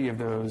majority of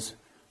those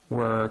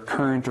were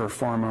current or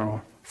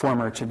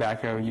former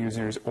tobacco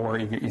users or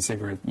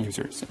e-cigarette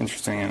users,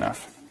 interestingly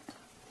enough.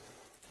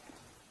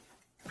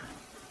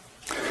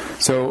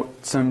 So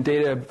some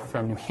data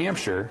from New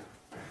Hampshire,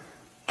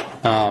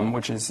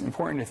 which is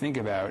important to think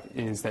about,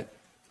 is that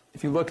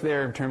if you look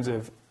there in terms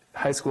of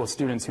high school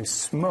students who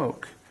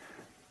smoke,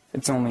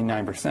 it's only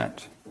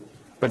 9%.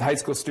 But high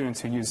school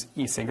students who use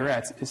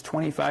e-cigarettes is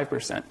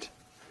 25%.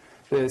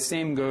 The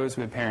same goes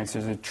with parents.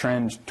 There's a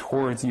trend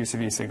towards use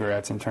of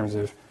e-cigarettes in terms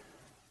of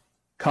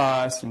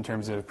cost, in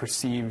terms of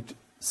perceived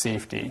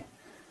safety.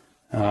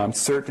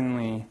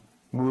 Certainly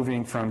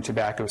moving from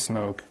tobacco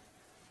smoke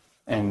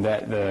and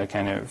that the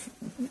kind of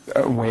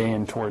way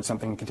in towards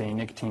something containing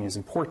nicotine is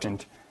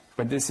important,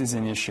 but this is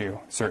an issue,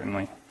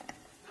 certainly.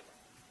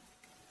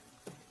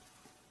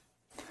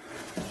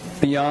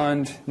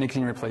 Beyond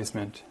nicotine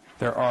replacement,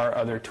 there are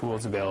other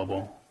tools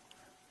available.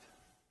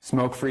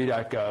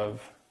 Smokefree.gov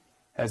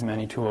has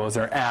many tools.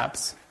 There are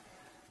apps,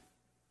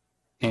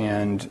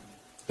 and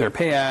there are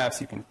pay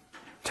apps. You can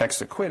text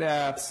to quit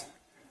apps.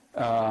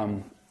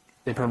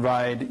 They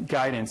provide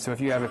guidance. So if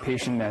you have a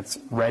patient that's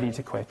ready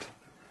to quit,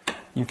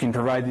 you can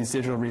provide these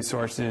digital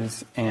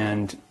resources,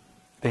 and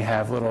they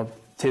have little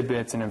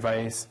tidbits and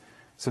advice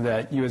so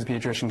that you as a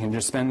pediatrician can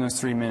just spend those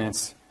 3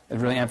 minutes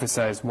and really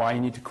emphasize why you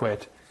need to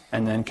quit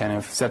and then kind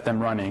of set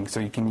them running. So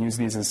you can use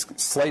these as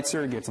slight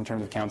surrogates in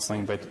terms of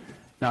counseling, but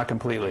not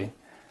completely.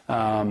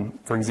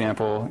 For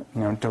example,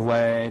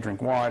 delay,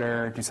 drink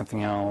water, do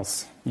something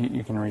else.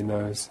 You can read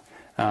those.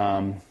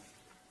 And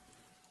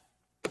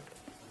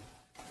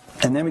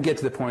then we get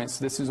to the point,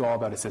 so this is all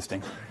about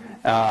assisting.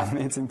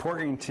 It's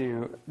important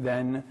to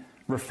then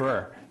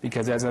refer,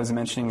 because as I was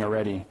mentioning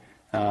already,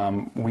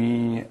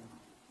 we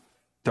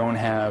don't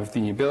have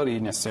the ability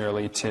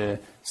necessarily to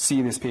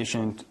see this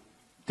patient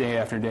day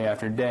after day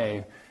after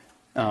day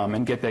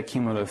and get that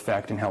cumulative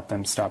effect and help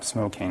them stop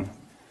smoking.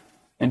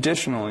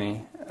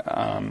 Additionally,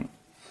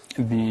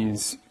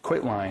 these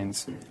quit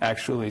lines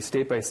actually,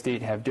 state by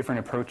state, have different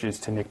approaches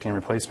to nicotine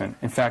replacement.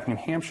 In fact, New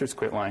Hampshire's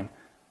quit line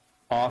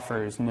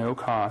offers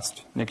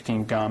no-cost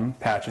nicotine gum,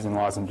 patches, and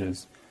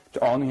lozenges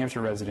to all New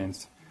Hampshire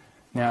residents.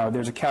 Now,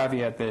 there's a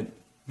caveat that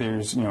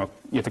there's, you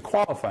have to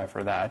qualify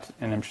for that,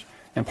 and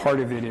part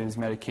of it is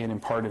Medicaid, and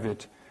part of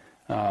it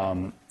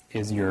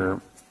is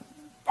your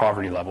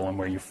poverty level and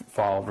where you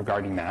fall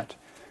regarding that.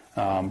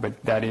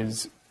 But that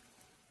is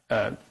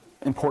an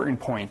important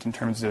point in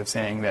terms of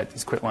saying that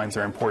these quit lines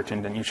are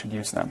important and you should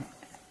use them.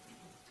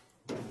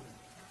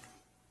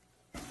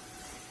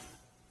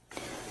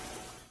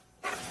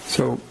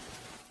 So,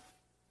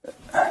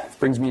 this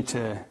brings me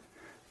to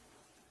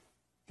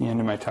the end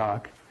of my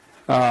talk.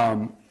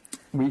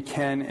 We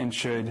can and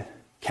should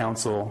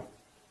counsel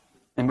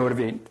and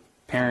motivate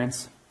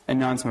parents and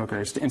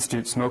non-smokers to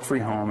institute smoke-free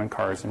home and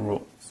cars and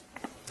rules.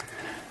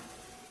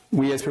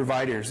 We as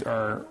providers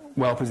are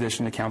well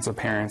positioned to counsel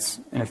parents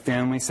in a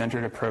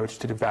family-centered approach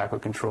to tobacco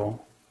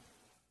control.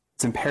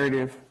 It's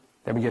imperative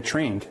that we get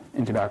trained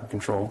in tobacco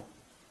control.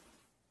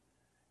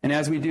 And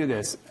as we do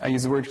this, I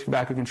use the word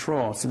tobacco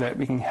control so that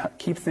we can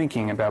keep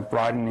thinking about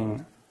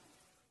broadening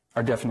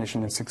our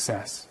definition of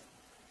success,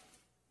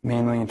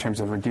 mainly in terms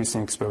of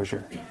reducing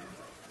exposure.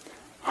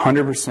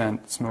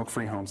 100%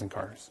 smoke-free homes and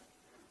cars.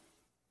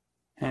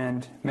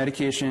 And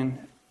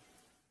medication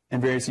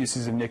and various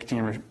uses of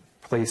nicotine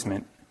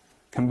replacement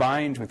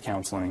combined with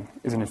counseling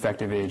is an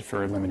effective aid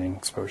for limiting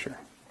exposure.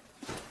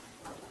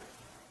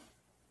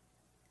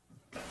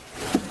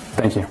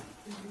 Thank you.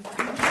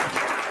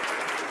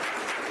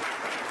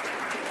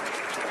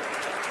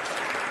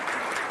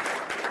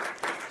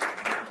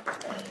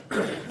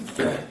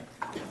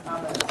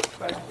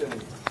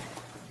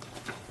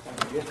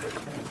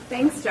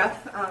 Thanks,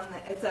 Jeff.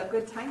 It's a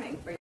good timing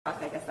for your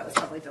talk. I guess that was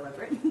probably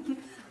deliberate.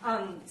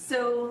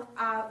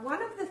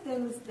 One of the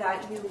things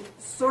that you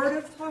sort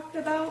of talked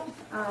about,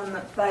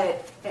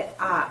 but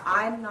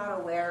I'm not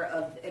aware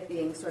of it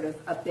being sort of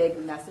a big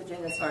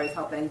messaging as far as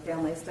helping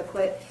families to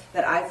quit,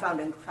 that I found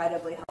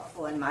incredibly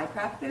helpful in my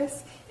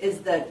practice, is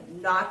the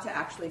not to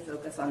actually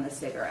focus on the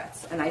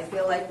cigarettes. And I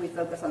feel like we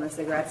focus on the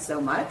cigarettes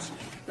so much,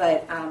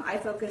 but I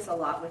focus a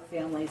lot with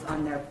families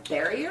on their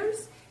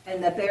barriers.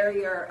 And the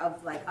barrier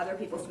of other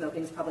people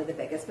smoking is probably the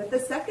biggest. But the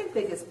second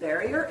biggest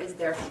barrier is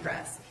their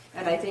stress.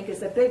 And I think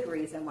is a big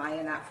reason why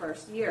in that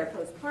first year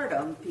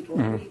postpartum, people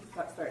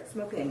start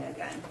smoking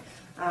again.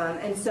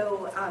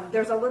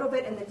 There's a little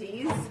bit in the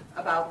D's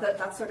about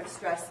that sort of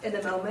stress in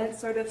the moment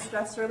sort of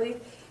stress relief.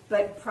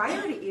 But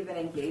prior to even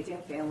engaging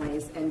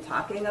families in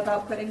talking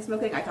about quitting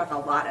smoking, I talk a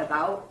lot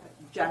about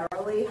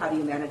generally how do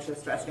you manage the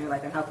stress in your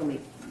life and how can we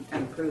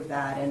improve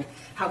that and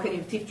how can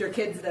you teach your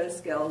kids those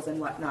skills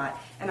and whatnot.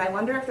 And I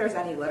wonder if there's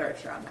any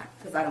literature on that,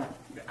 because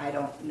I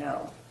don't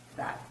know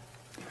that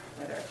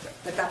literature.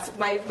 But that's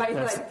my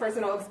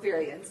personal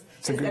experience,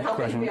 is that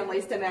helping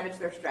families to manage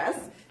their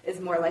stress is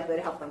more likely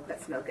to help them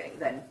quit smoking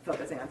than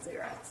focusing on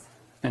cigarettes.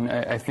 And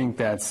I think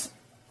that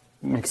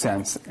makes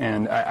sense.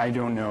 And I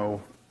don't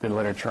know the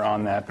literature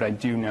on that, but I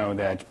do know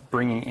that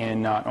bringing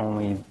in not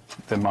only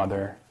the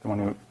mother, the one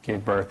who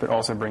gave birth, but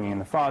also bringing in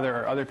the father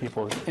or other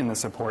people in the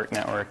support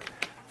network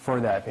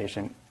for that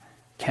patient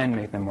can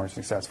make them more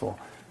successful.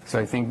 So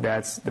I think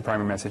that's the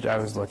primary message I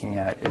was looking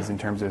at, is in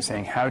terms of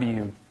saying how do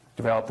you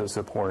develop those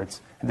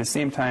supports at the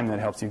same time that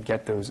helps you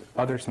get those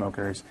other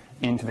smokers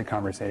into the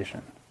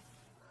conversation.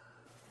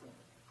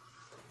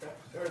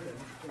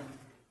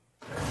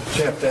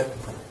 Jeff, that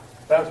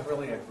was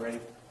really a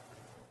great,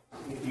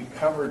 you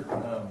covered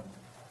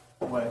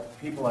what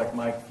people like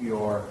Mike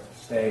Fior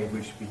say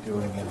we should be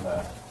doing in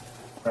the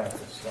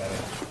practice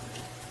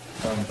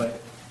setting.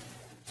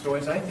 So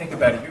as I think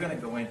about it, you're going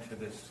to go into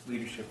this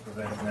leadership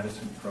preventive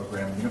medicine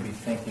program, and you're going to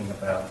be thinking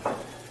about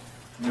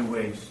new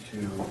ways to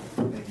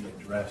maybe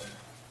address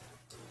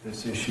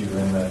this issue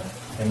in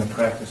the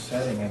practice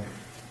setting.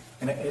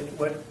 And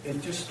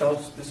this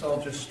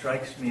all just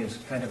strikes me as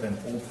kind of an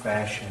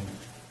old-fashioned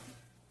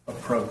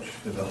approach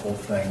to the whole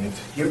thing.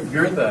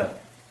 You're the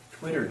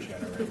Twitter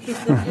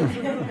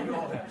generation. You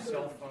all have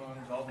cell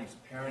phones. All these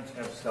parents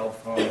have cell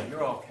phones.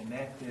 You're all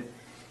connected.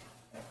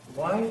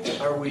 Why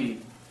are we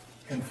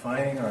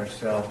confining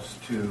ourselves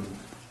to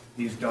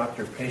these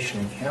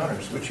doctor-patient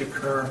encounters, which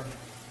occur,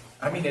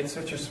 it's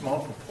such a small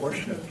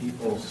proportion of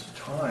people's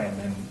time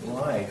and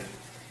life,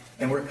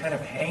 and we're kind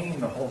of hanging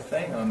the whole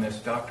thing on this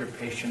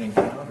doctor-patient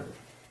encounter.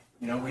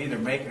 We either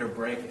make it or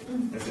break it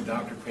as a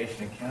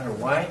doctor-patient encounter.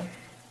 Why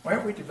why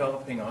aren't we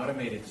developing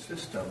automated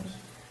systems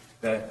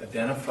that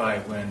identify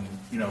when,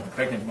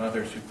 pregnant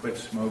mothers who quit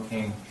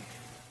smoking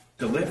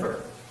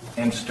deliver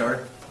and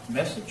start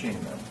messaging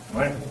them,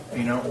 right?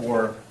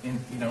 Or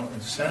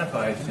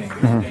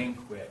incentivizing staying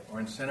quit, or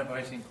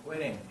incentivizing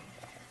quitting,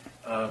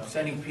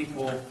 sending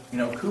people,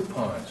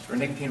 coupons for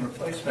nicotine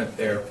replacement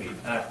therapy.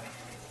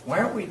 Why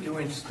aren't we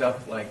doing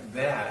stuff like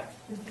that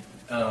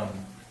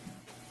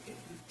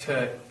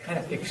to kind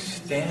of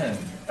extend?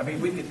 I mean,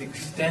 we could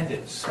extend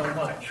it so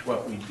much,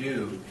 what we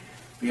do,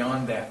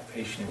 beyond that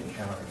patient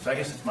encounter. So I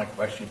guess it's my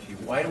question to you.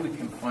 Why do we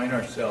confine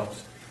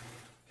ourselves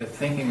to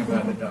thinking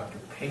about the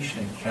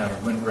doctor-patient encounter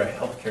when we're a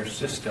healthcare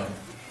system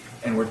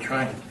and we're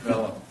trying to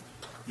develop,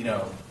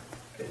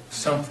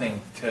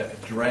 something to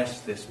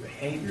address this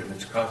behavior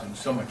that's causing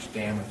so much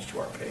damage to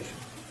our patients?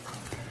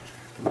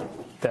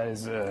 That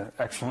is an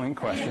excellent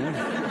question.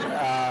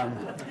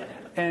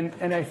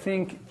 And I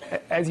think,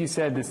 as you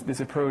said,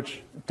 this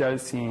approach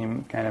does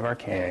seem kind of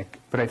archaic,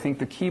 but I think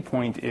the key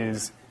point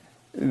is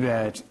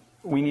that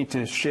we need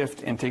to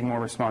shift and take more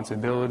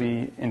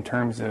responsibility in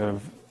terms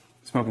of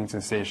smoking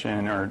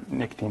cessation or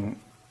nicotine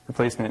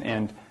replacement,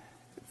 and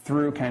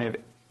through kind of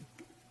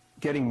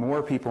getting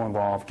more people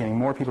involved, getting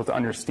more people to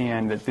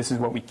understand that this is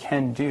what we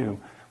can do,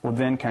 will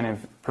then kind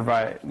of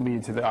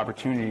lead to the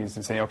opportunities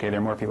to say, okay, there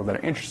are more people that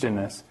are interested in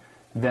this.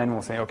 Then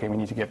we'll say, okay, we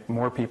need to get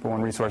more people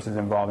and resources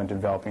involved in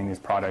developing these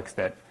products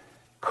that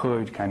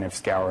could kind of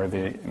scour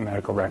the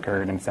medical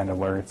record and send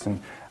alerts.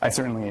 And I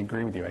certainly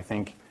agree with you. I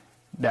think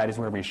that is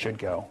where we should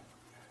go.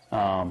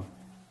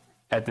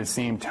 At the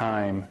same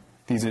time,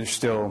 these are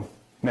still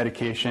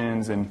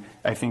medications, and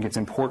I think it's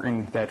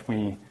important that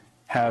we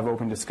have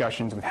open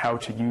discussions with how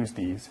to use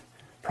these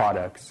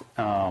products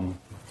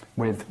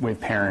with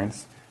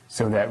parents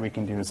so that we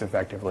can do this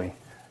effectively.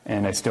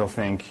 And I still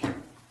think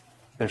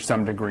there's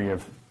some degree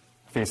of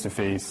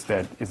face-to-face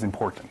that is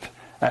important.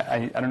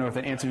 I don't know if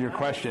that answers your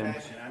question.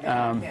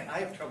 I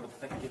have trouble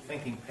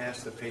thinking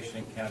past the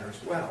patient encounter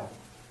as well.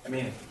 I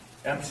mean,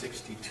 I'm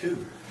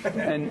 62. But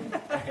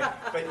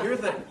you're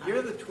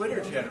the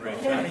Twitter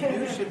generation. I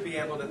mean, you should be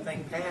able to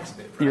think past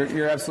it. Right?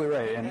 You're absolutely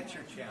right. That's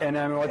your challenge. And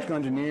I'm an electrical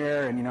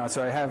engineer, and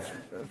so I have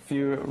a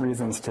few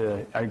reasons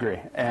to agree.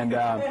 And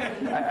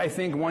I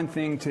think one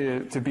thing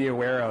to be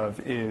aware of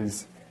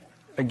is,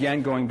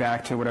 again, going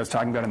back to what I was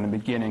talking about in the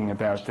beginning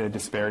about the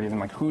disparities and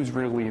like who's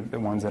really the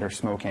ones that are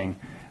smoking.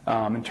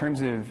 In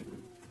terms of,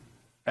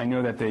 I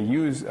know that they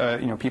use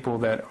people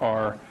that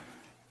are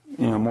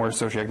more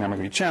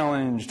socioeconomically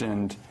challenged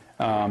and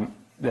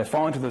that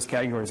fall into those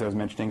categories I was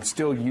mentioning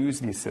still use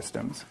these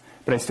systems.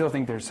 But I still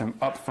think there's some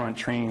upfront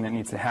training that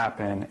needs to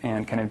happen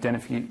and kind of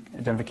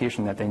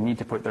identification that they need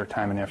to put their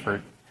time and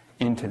effort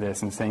into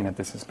this and saying that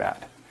this is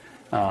bad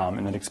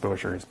and that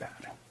exposure is bad.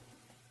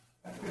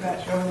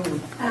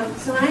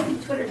 So when I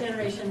think Twitter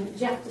generation,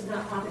 Jeff does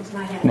not pop into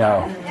my head.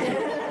 No.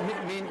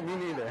 me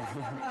neither.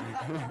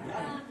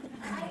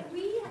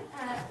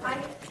 I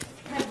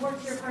have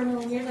worked here for a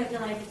million years, I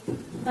feel like,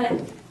 but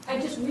I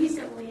just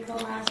recently, the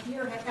last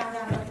year, have found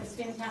out about this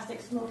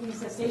fantastic smoking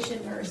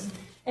cessation nurse,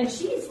 and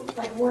she's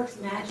like works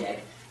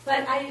magic.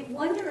 But I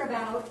wonder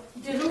about,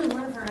 there's only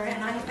one of her,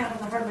 and I have found out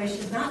the hard way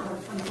she's not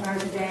worked 24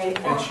 hours a day.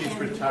 And she's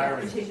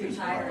retiring. She's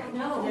retiring.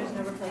 No. There's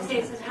no replacement.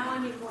 Okay, so now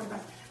I'm equal.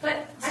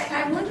 But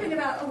I'm wondering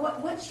about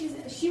what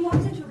she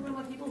walks into a room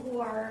with people who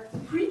are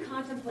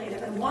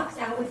pre-contemplative and walks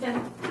out with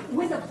them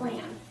with a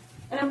plan.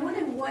 And I'm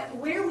wondering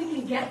where we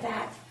can get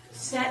that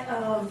set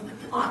of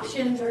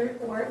options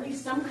or at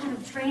least some kind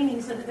of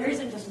training so that there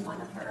isn't just one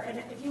of her. And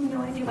if you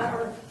know anything about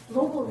our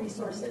local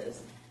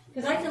resources,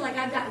 because I feel like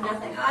I've got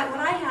nothing. What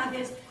I have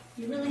is,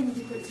 you really need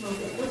to quit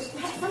smoking.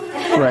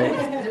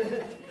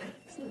 Right.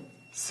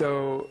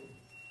 So,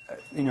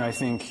 I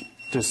think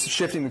just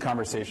shifting the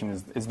conversation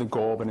is the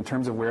goal, but in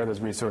terms of where those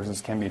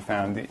resources can be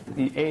found,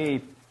 the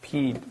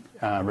AAP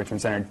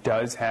Richmond Center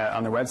does have,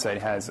 on their website,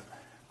 has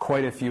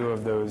quite a few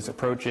of those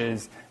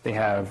approaches. They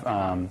have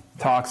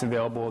talks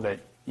available that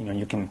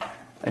you can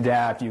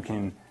adapt.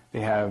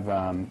 They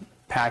have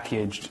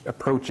packaged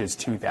approaches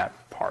to that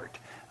part.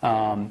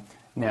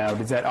 Now,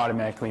 does that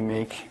automatically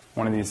make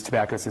one of these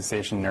tobacco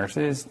cessation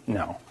nurses?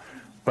 No,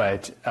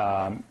 but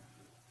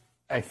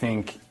I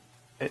think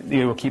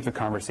it will keep the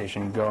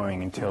conversation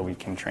going until we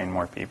can train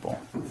more people.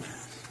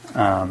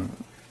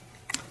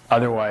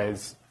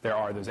 Otherwise, there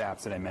are those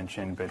apps that I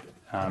mentioned, but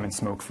and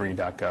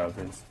smokefree.gov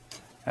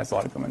has a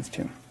lot of good ones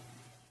too.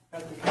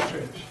 Dr.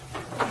 Kittredge,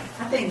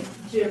 I think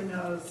Jim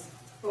knows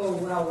full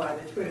well why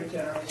the Twitter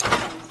generation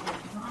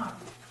is not.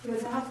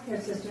 Because the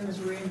healthcare system is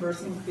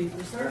reimbursing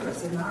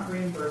fee-for-service and not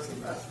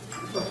reimbursing us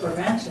for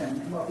prevention.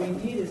 And what we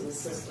need is a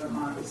system,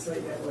 obviously,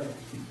 that would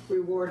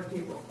reward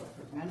people for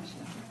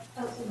prevention.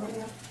 Oh,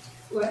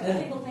 so What?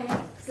 single pay?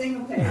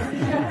 Single payer.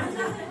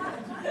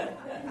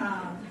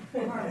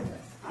 Part of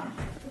this.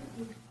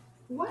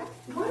 What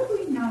do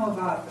we know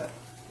about the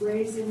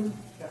raising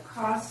the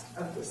cost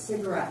of the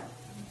cigarette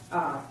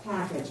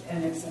package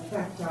and its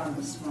effect on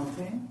the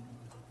smoking?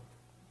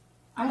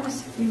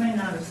 You may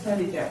not have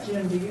studied that.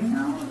 Jim, do you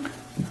know?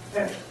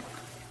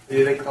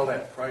 They call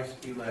that price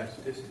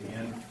elasticity,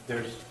 and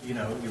there's, you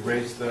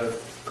raise the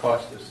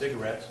cost of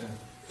cigarettes, and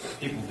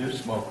people do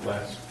smoke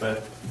less.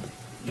 But,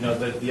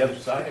 the other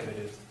side of it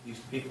is these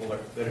people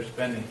that are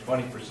spending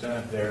 20%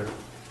 of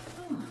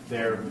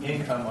their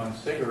income on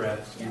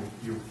cigarettes.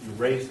 You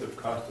raise the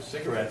cost of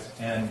cigarettes,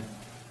 and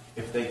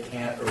if they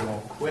can't or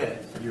won't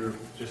quit, you're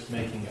just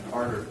making it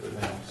harder for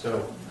them.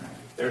 So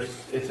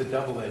it's a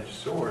double-edged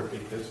sword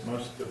because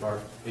most of our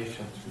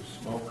patients who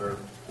smoke are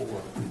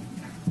poor.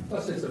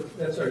 Plus, it's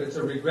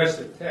a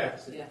regressive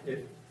tax.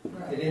 It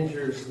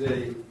injures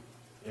the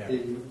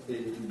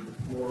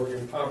more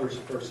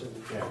impoverished person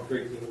a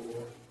great deal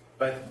more.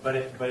 But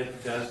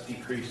it does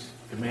decrease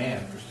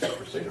demand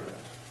for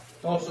cigarettes.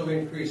 It also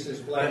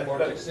increases black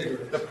market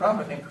cigarettes. The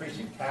problem with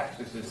increasing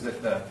taxes is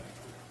that the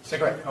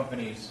cigarette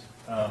companies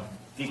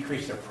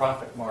decrease their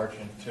profit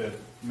margin to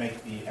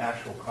make the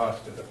actual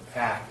cost of the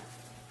pack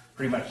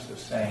pretty much the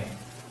same.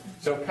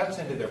 So it cuts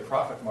into their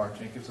profit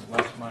margin. It gives them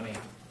less money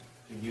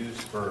to use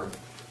for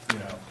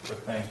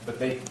things. But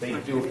they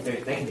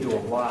can do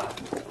a lot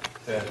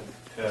to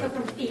So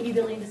from 80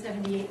 billion to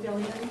 78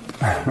 billion?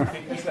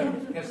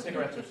 because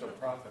cigarettes are so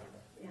profitable.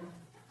 Yeah.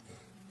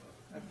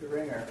 Dr.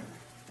 Ringer.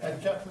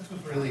 Jeff, this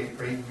was really a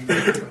great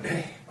review,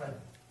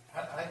 but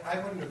I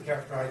wouldn't have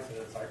characterized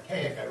it as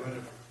archaic. I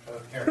would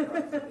have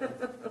characterized it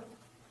as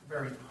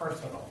very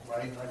personal,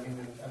 right? I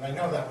mean, and I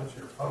know that was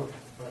your focus,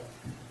 but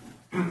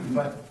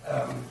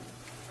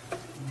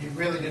you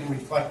really didn't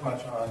reflect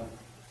much on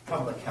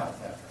public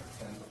health efforts,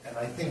 and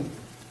I think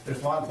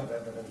there's lots of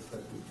evidence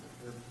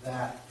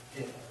that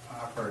it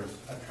offers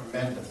a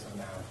tremendous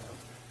amount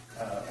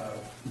of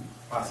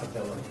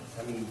possibilities.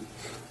 I mean,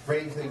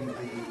 raising the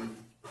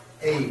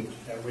age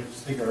at which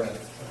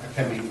cigarettes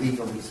can be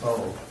legally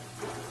sold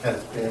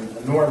has been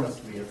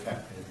enormously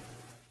effective.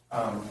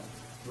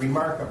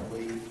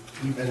 Remarkably,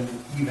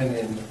 even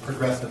in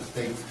progressive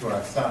states to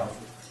our south,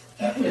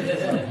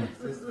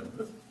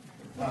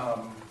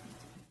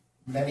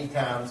 many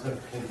towns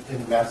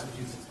in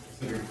Massachusetts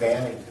considered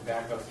banning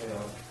tobacco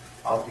sales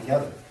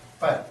altogether.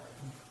 But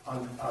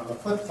on the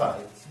flip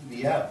side,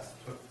 CVS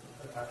took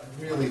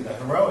really the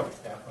heroic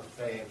step of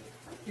saying,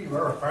 gee,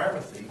 we're a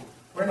pharmacy,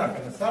 we're not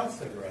going to sell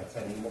cigarettes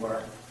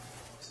anymore.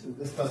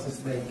 This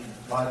doesn't make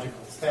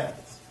logical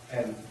sense.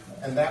 And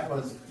that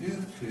was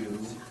due to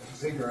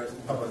vigorous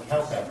public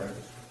health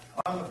efforts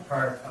on the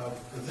part of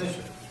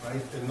physicians,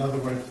 right? In other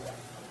words,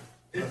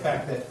 the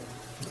fact that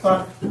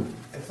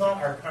it's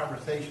not our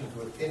conversations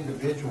with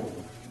individual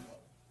people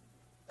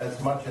as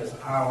much as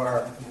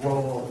our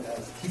role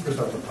as keepers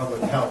of the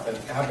public health and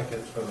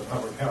advocates for the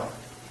public health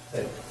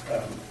that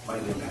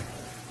might impact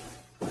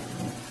it.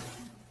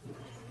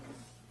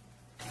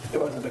 It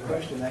wasn't a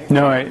question.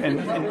 No, and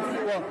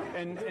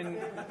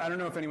I don't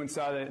know if anyone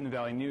saw that in the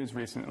Valley News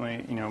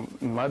recently.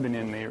 In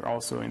Lebanon, they are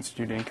also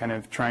instituting, kind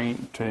of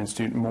trying to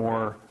institute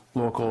more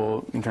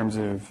local, in terms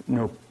of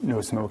no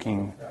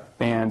smoking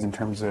bans, in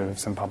terms of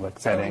some public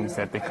settings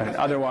that they couldn't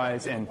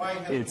otherwise. And why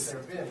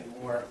hasn't there been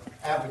more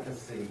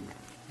advocacy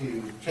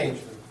to change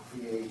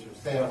the age of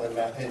sale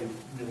in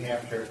New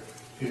Hampshire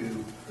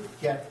to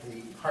get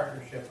the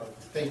partnership of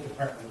the State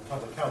Department of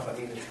Public Health? I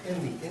mean, it's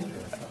in the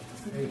interest of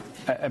the state.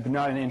 But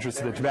not in the interest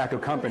of the tobacco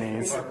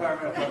companies. So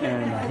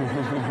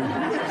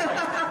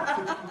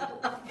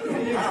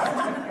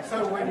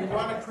when you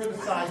want to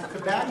criticize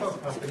tobacco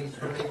companies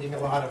for making a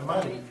lot of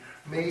money,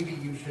 maybe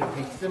you should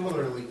be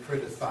similarly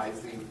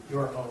criticizing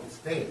your own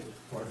state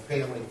for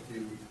failing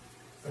to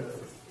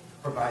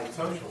provide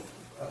social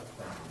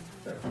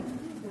things.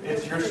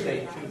 It's your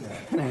state too,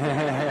 man.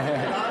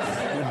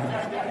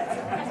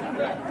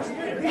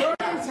 The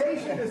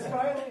orientation is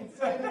finally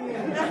setting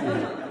in.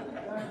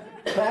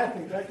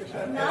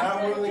 And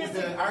I'm willing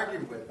to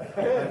argue with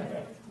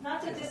it.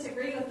 Not to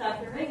disagree with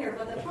Dr. Ringer,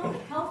 but the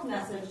public health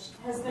message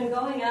has been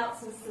going out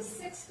since the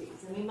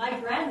 60s. I mean, my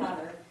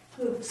grandmother,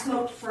 who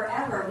smoked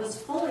forever, was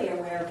fully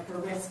aware of the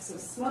risks of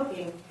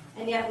smoking,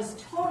 and yet was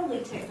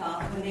totally ticked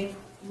off when they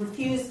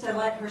refused to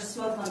let her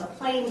smoke on the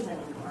planes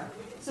anymore.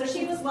 So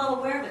she was well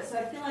aware of it. So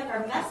I feel like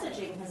our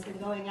messaging has been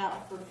going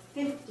out for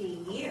 50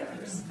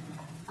 years.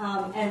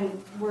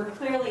 And we're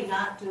clearly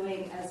not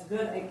doing as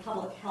good a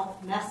public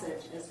health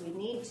message as we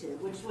need to,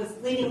 which was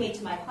leading me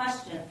to my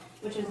question,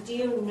 which is, do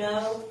you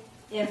know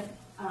if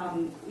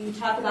you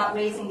talk about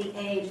raising the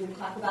age, we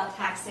talk about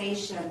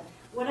taxation,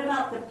 what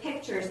about the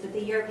pictures that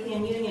the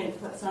European Union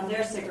puts on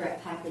their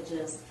cigarette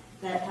packages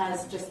that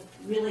has just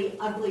really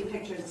ugly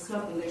pictures of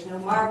smoking? There's no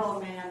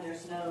Marlboro Man,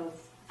 there's no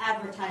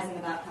advertising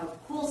about how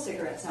cool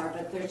cigarettes are,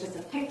 but there's just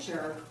a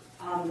picture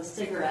on the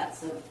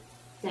cigarettes of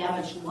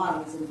damaged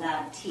lungs and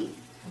bad teeth.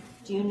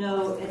 Do you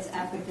know its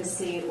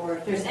efficacy, or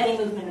if there's any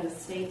movement in the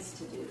states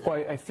to do that?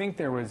 Well, I think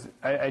there was.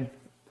 I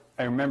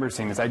remember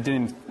seeing this. I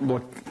didn't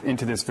look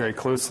into this very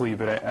closely,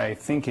 but I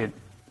think it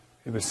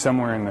was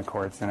somewhere in the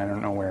courts, and I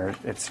don't know where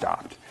it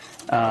stopped.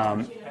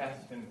 And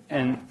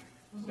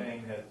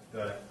saying that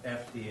the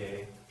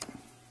FDA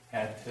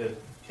had to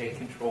take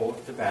control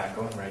of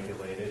tobacco and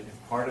regulate it,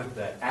 and part of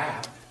the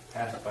act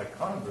passed by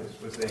Congress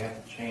was they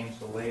had to change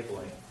the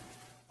labeling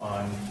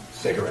on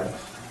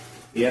cigarettes.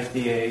 The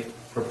FDA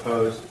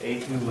proposed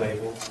 8 new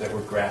labels that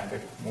were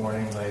graphic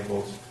warning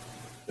labels.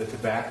 The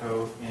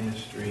tobacco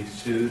industry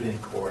sued in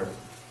court.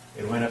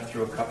 It went up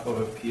through a couple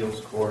of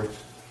appeals courts,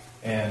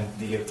 and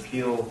the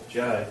appeal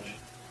judge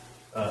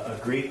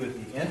agreed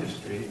with the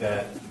industry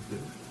that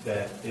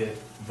it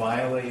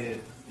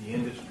violated the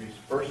industry's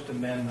First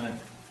Amendment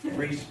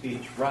free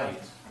speech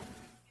rights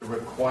to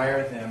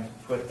require them to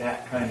put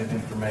that kind of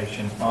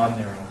information on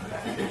their own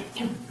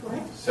package.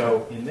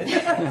 So in this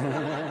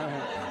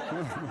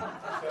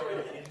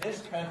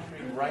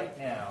country right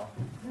now,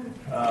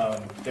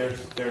 there's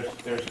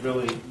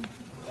really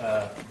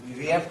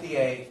the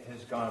FDA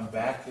has gone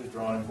back to the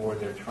drawing board.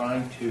 They're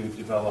trying to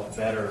develop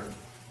better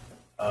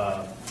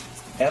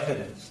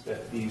evidence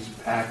that these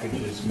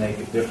packages make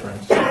a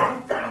difference,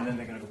 and then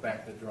they're going to go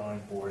back to the drawing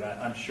board.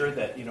 I'm sure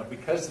that,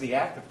 because the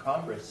act of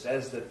Congress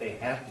says that they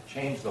have to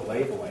change the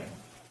labeling,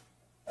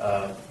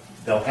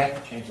 they'll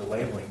have to change the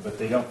labeling, but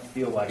they don't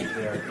feel like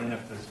they're in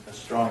a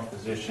strong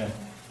position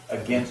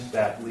against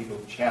that legal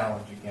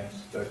challenge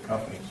against the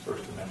company's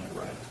First Amendment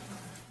rights.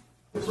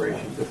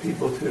 Corporations, the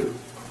people too.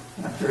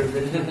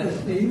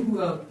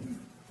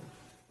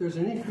 There's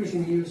an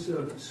increasing use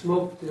of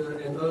smoked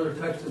and other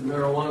types of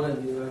marijuana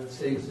in the United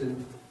States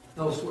and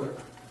elsewhere.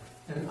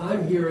 And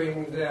I'm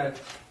hearing that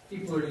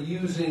people are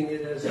using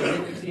it as a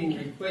nicotine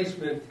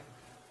replacement,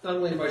 not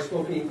only by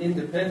smoking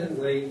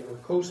independently or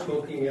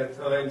co-smoking at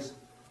times,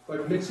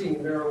 but mixing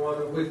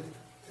marijuana with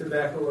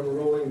tobacco and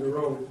rolling their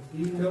own. Do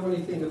you know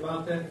anything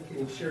about that? Can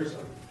you share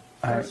something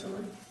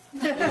personally?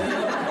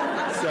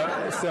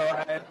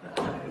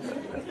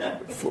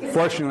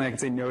 Fortunately, I can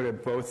say no to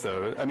both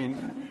those.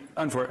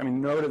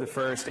 No to the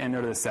first and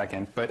no to the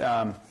second. But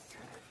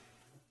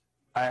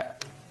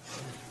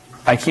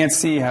I can't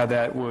see how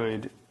that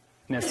would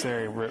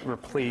necessarily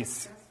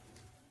replace.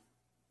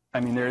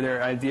 There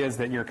are ideas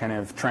that you're kind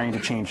of trying to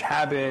change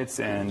habits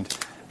and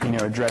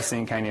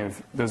addressing kind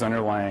of those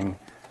underlying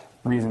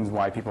reasons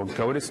why people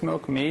go to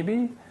smoke,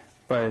 maybe,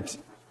 but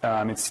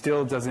it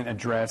still doesn't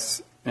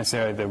address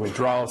necessarily the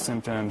withdrawal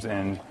symptoms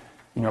and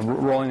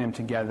rolling them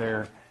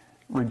together.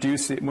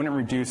 Wouldn't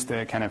reduce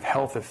the kind of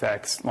health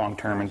effects long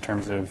term in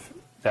terms of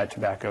that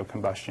tobacco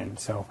combustion.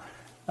 So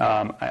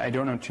I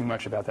don't know too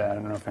much about that. I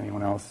don't know if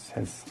anyone else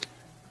has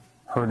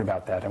heard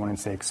about that. I wouldn't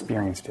say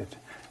experienced it.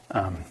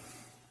 Not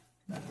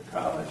the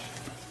college.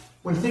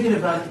 When thinking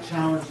about the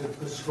challenge of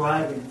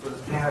prescribing for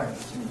the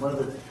parents, and one of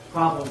the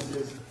problems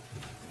is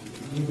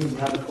you need to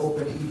have an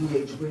open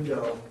EDH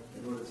window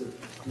in order to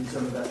do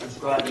some of that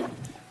prescribing. Do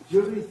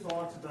you have any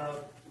thoughts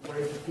about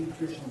ways that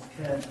pediatricians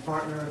can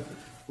partner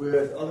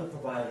with other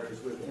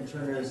providers, with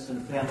internists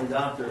and family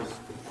doctors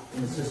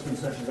in a system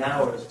such as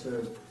ours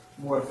to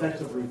more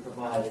effectively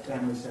provide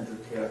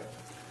family-centered care?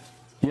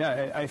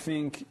 Yeah, I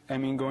think,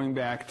 going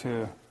back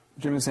to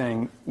Jim was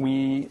saying,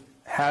 we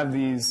have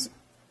these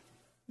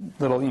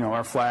little,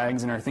 our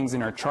flags and our things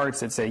in our charts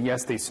that say,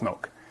 yes, they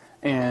smoke.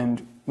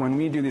 And when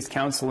we do this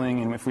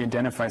counseling and if we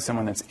identify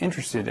someone that's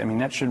interested,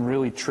 that should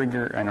really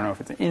trigger, I don't know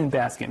if it's an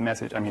in-basket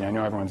message. I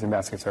know everyone's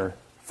in-baskets are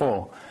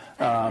full.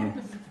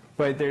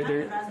 But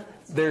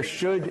there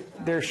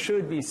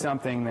should be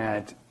something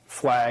that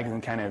flags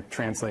and kind of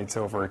translates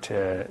over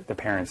to the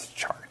parent's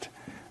chart.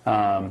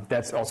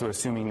 That's also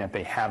assuming that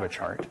they have a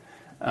chart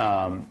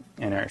and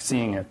are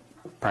seeing a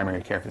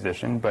primary care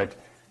physician. But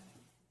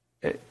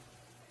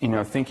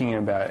thinking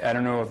about, I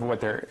don't know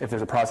if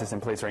there's a process in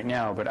place right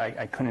now, but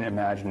I couldn't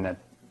imagine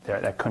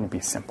that couldn't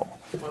be simple.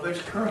 Well,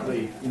 there's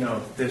currently,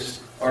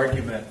 this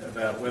argument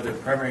about whether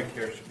primary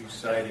care should be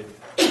cited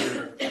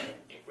either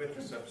with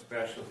the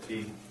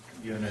subspecialty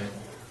unit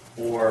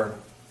or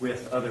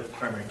with other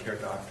primary care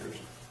doctors.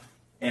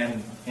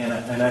 And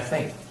I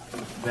think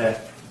that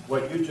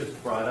what you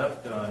just brought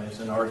up, Don, is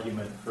an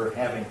argument for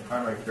having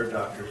primary care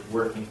doctors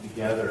working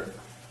together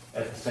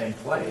at the same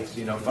place.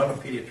 If I'm a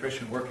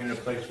pediatrician working in a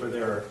place where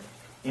there are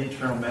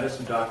internal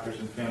medicine doctors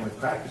and family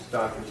practice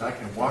doctors, I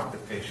can walk the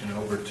patient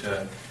over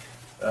to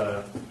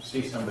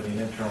see somebody in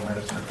internal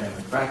medicine or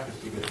family practice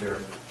to get their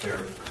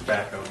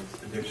tobacco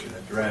addiction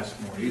addressed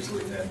more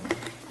easily than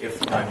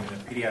if I'm in a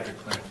pediatric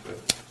clinic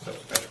with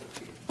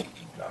subspecialty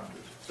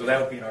doctors. So that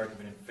would be an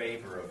argument in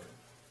favor of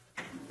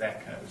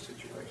that kind of a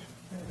situation.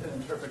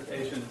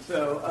 Interpretation.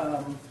 So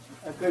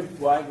a good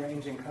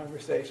wide-ranging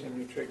conversation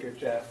you triggered,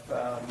 Jeff.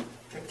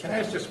 Can I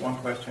ask just one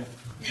question?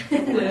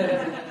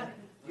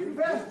 You've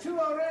asked two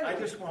already. I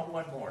just want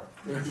one more.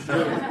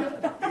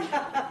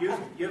 You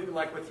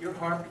like with your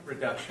harm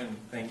reduction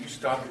thing, you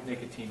stopped at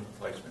nicotine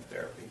replacement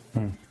therapy.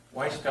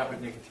 Why stop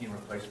at nicotine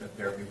replacement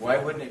therapy? Why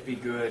wouldn't it be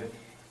good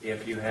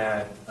if you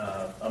had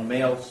a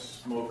male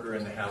smoker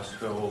in the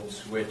household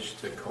switch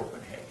to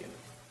Copenhagen?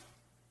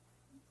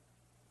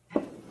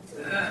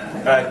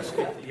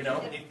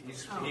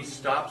 He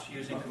stops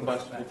using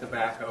combustible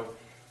tobacco.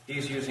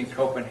 He's using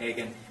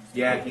Copenhagen.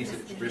 Yeah, he's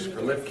at risk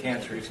for lip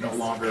cancer. He's no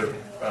longer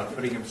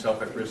putting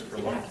himself at risk for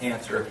lung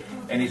cancer,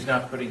 and he's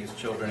not putting his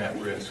children at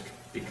risk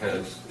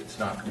because it's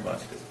not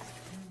combustible.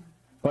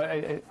 Well,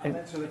 I'll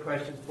answer the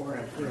question for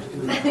him first.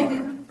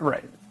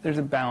 Right. there's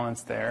a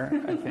balance there,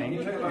 I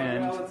think.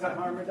 And relative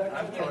harm reduction?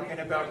 I'm talking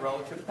about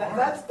relative harm.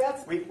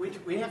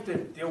 We have to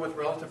deal with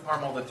relative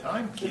harm all the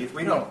time, Keith.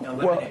 We don't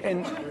eliminate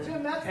it.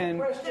 Jim, that's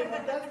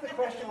the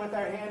question with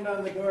our hand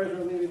on the door as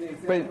we're leaving the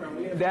exam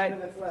room.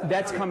 But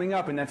that's coming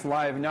up, and that's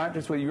live, not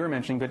just what you were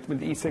mentioning, but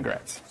with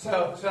e-cigarettes.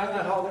 So I'm going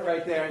to hold it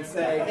right there and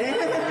say,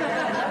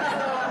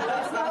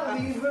 let's not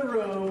leave the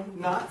room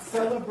not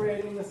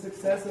celebrating the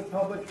success of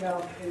public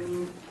health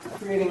in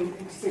creating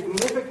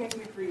significant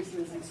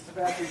decreases in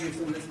tobacco use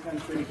in this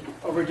country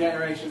over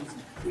generations.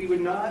 We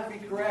would not be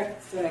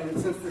correct saying that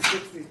since the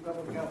 60s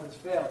public health has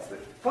failed. So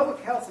public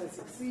health has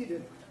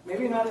succeeded,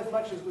 maybe not as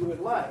much as we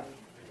would like,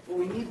 but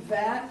we need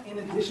that in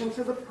addition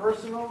to the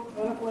personal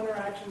clinical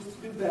interactions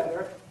to do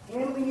better,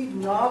 and we need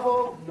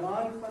novel,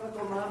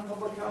 non-clinical,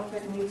 non-public health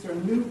techniques or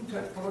new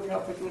public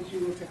health techniques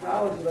using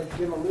technology like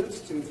Jim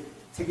alludes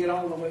to get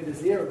all the way to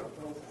zero.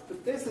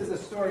 But this is a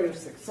story of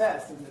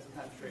success in this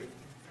country.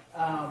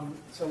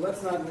 So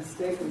let's not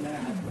mistake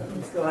that, but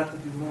we still have to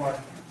do more.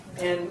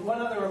 And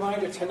one other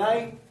reminder,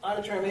 tonight,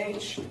 Auditorium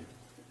H,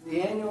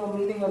 the annual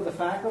meeting of the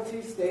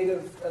faculty, State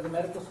of the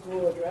Medical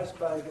School addressed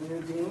by the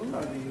new dean,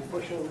 or the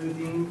official new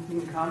dean,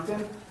 Dean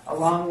Compton,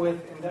 along with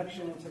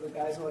induction into the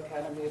Geisel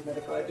Academy of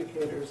Medical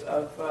Educators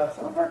of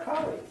some of our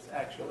colleagues,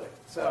 actually.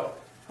 So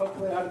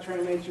hopefully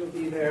Auditorium H will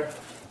be there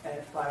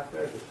at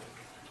 5:30.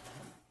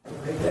 Have a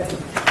great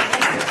day.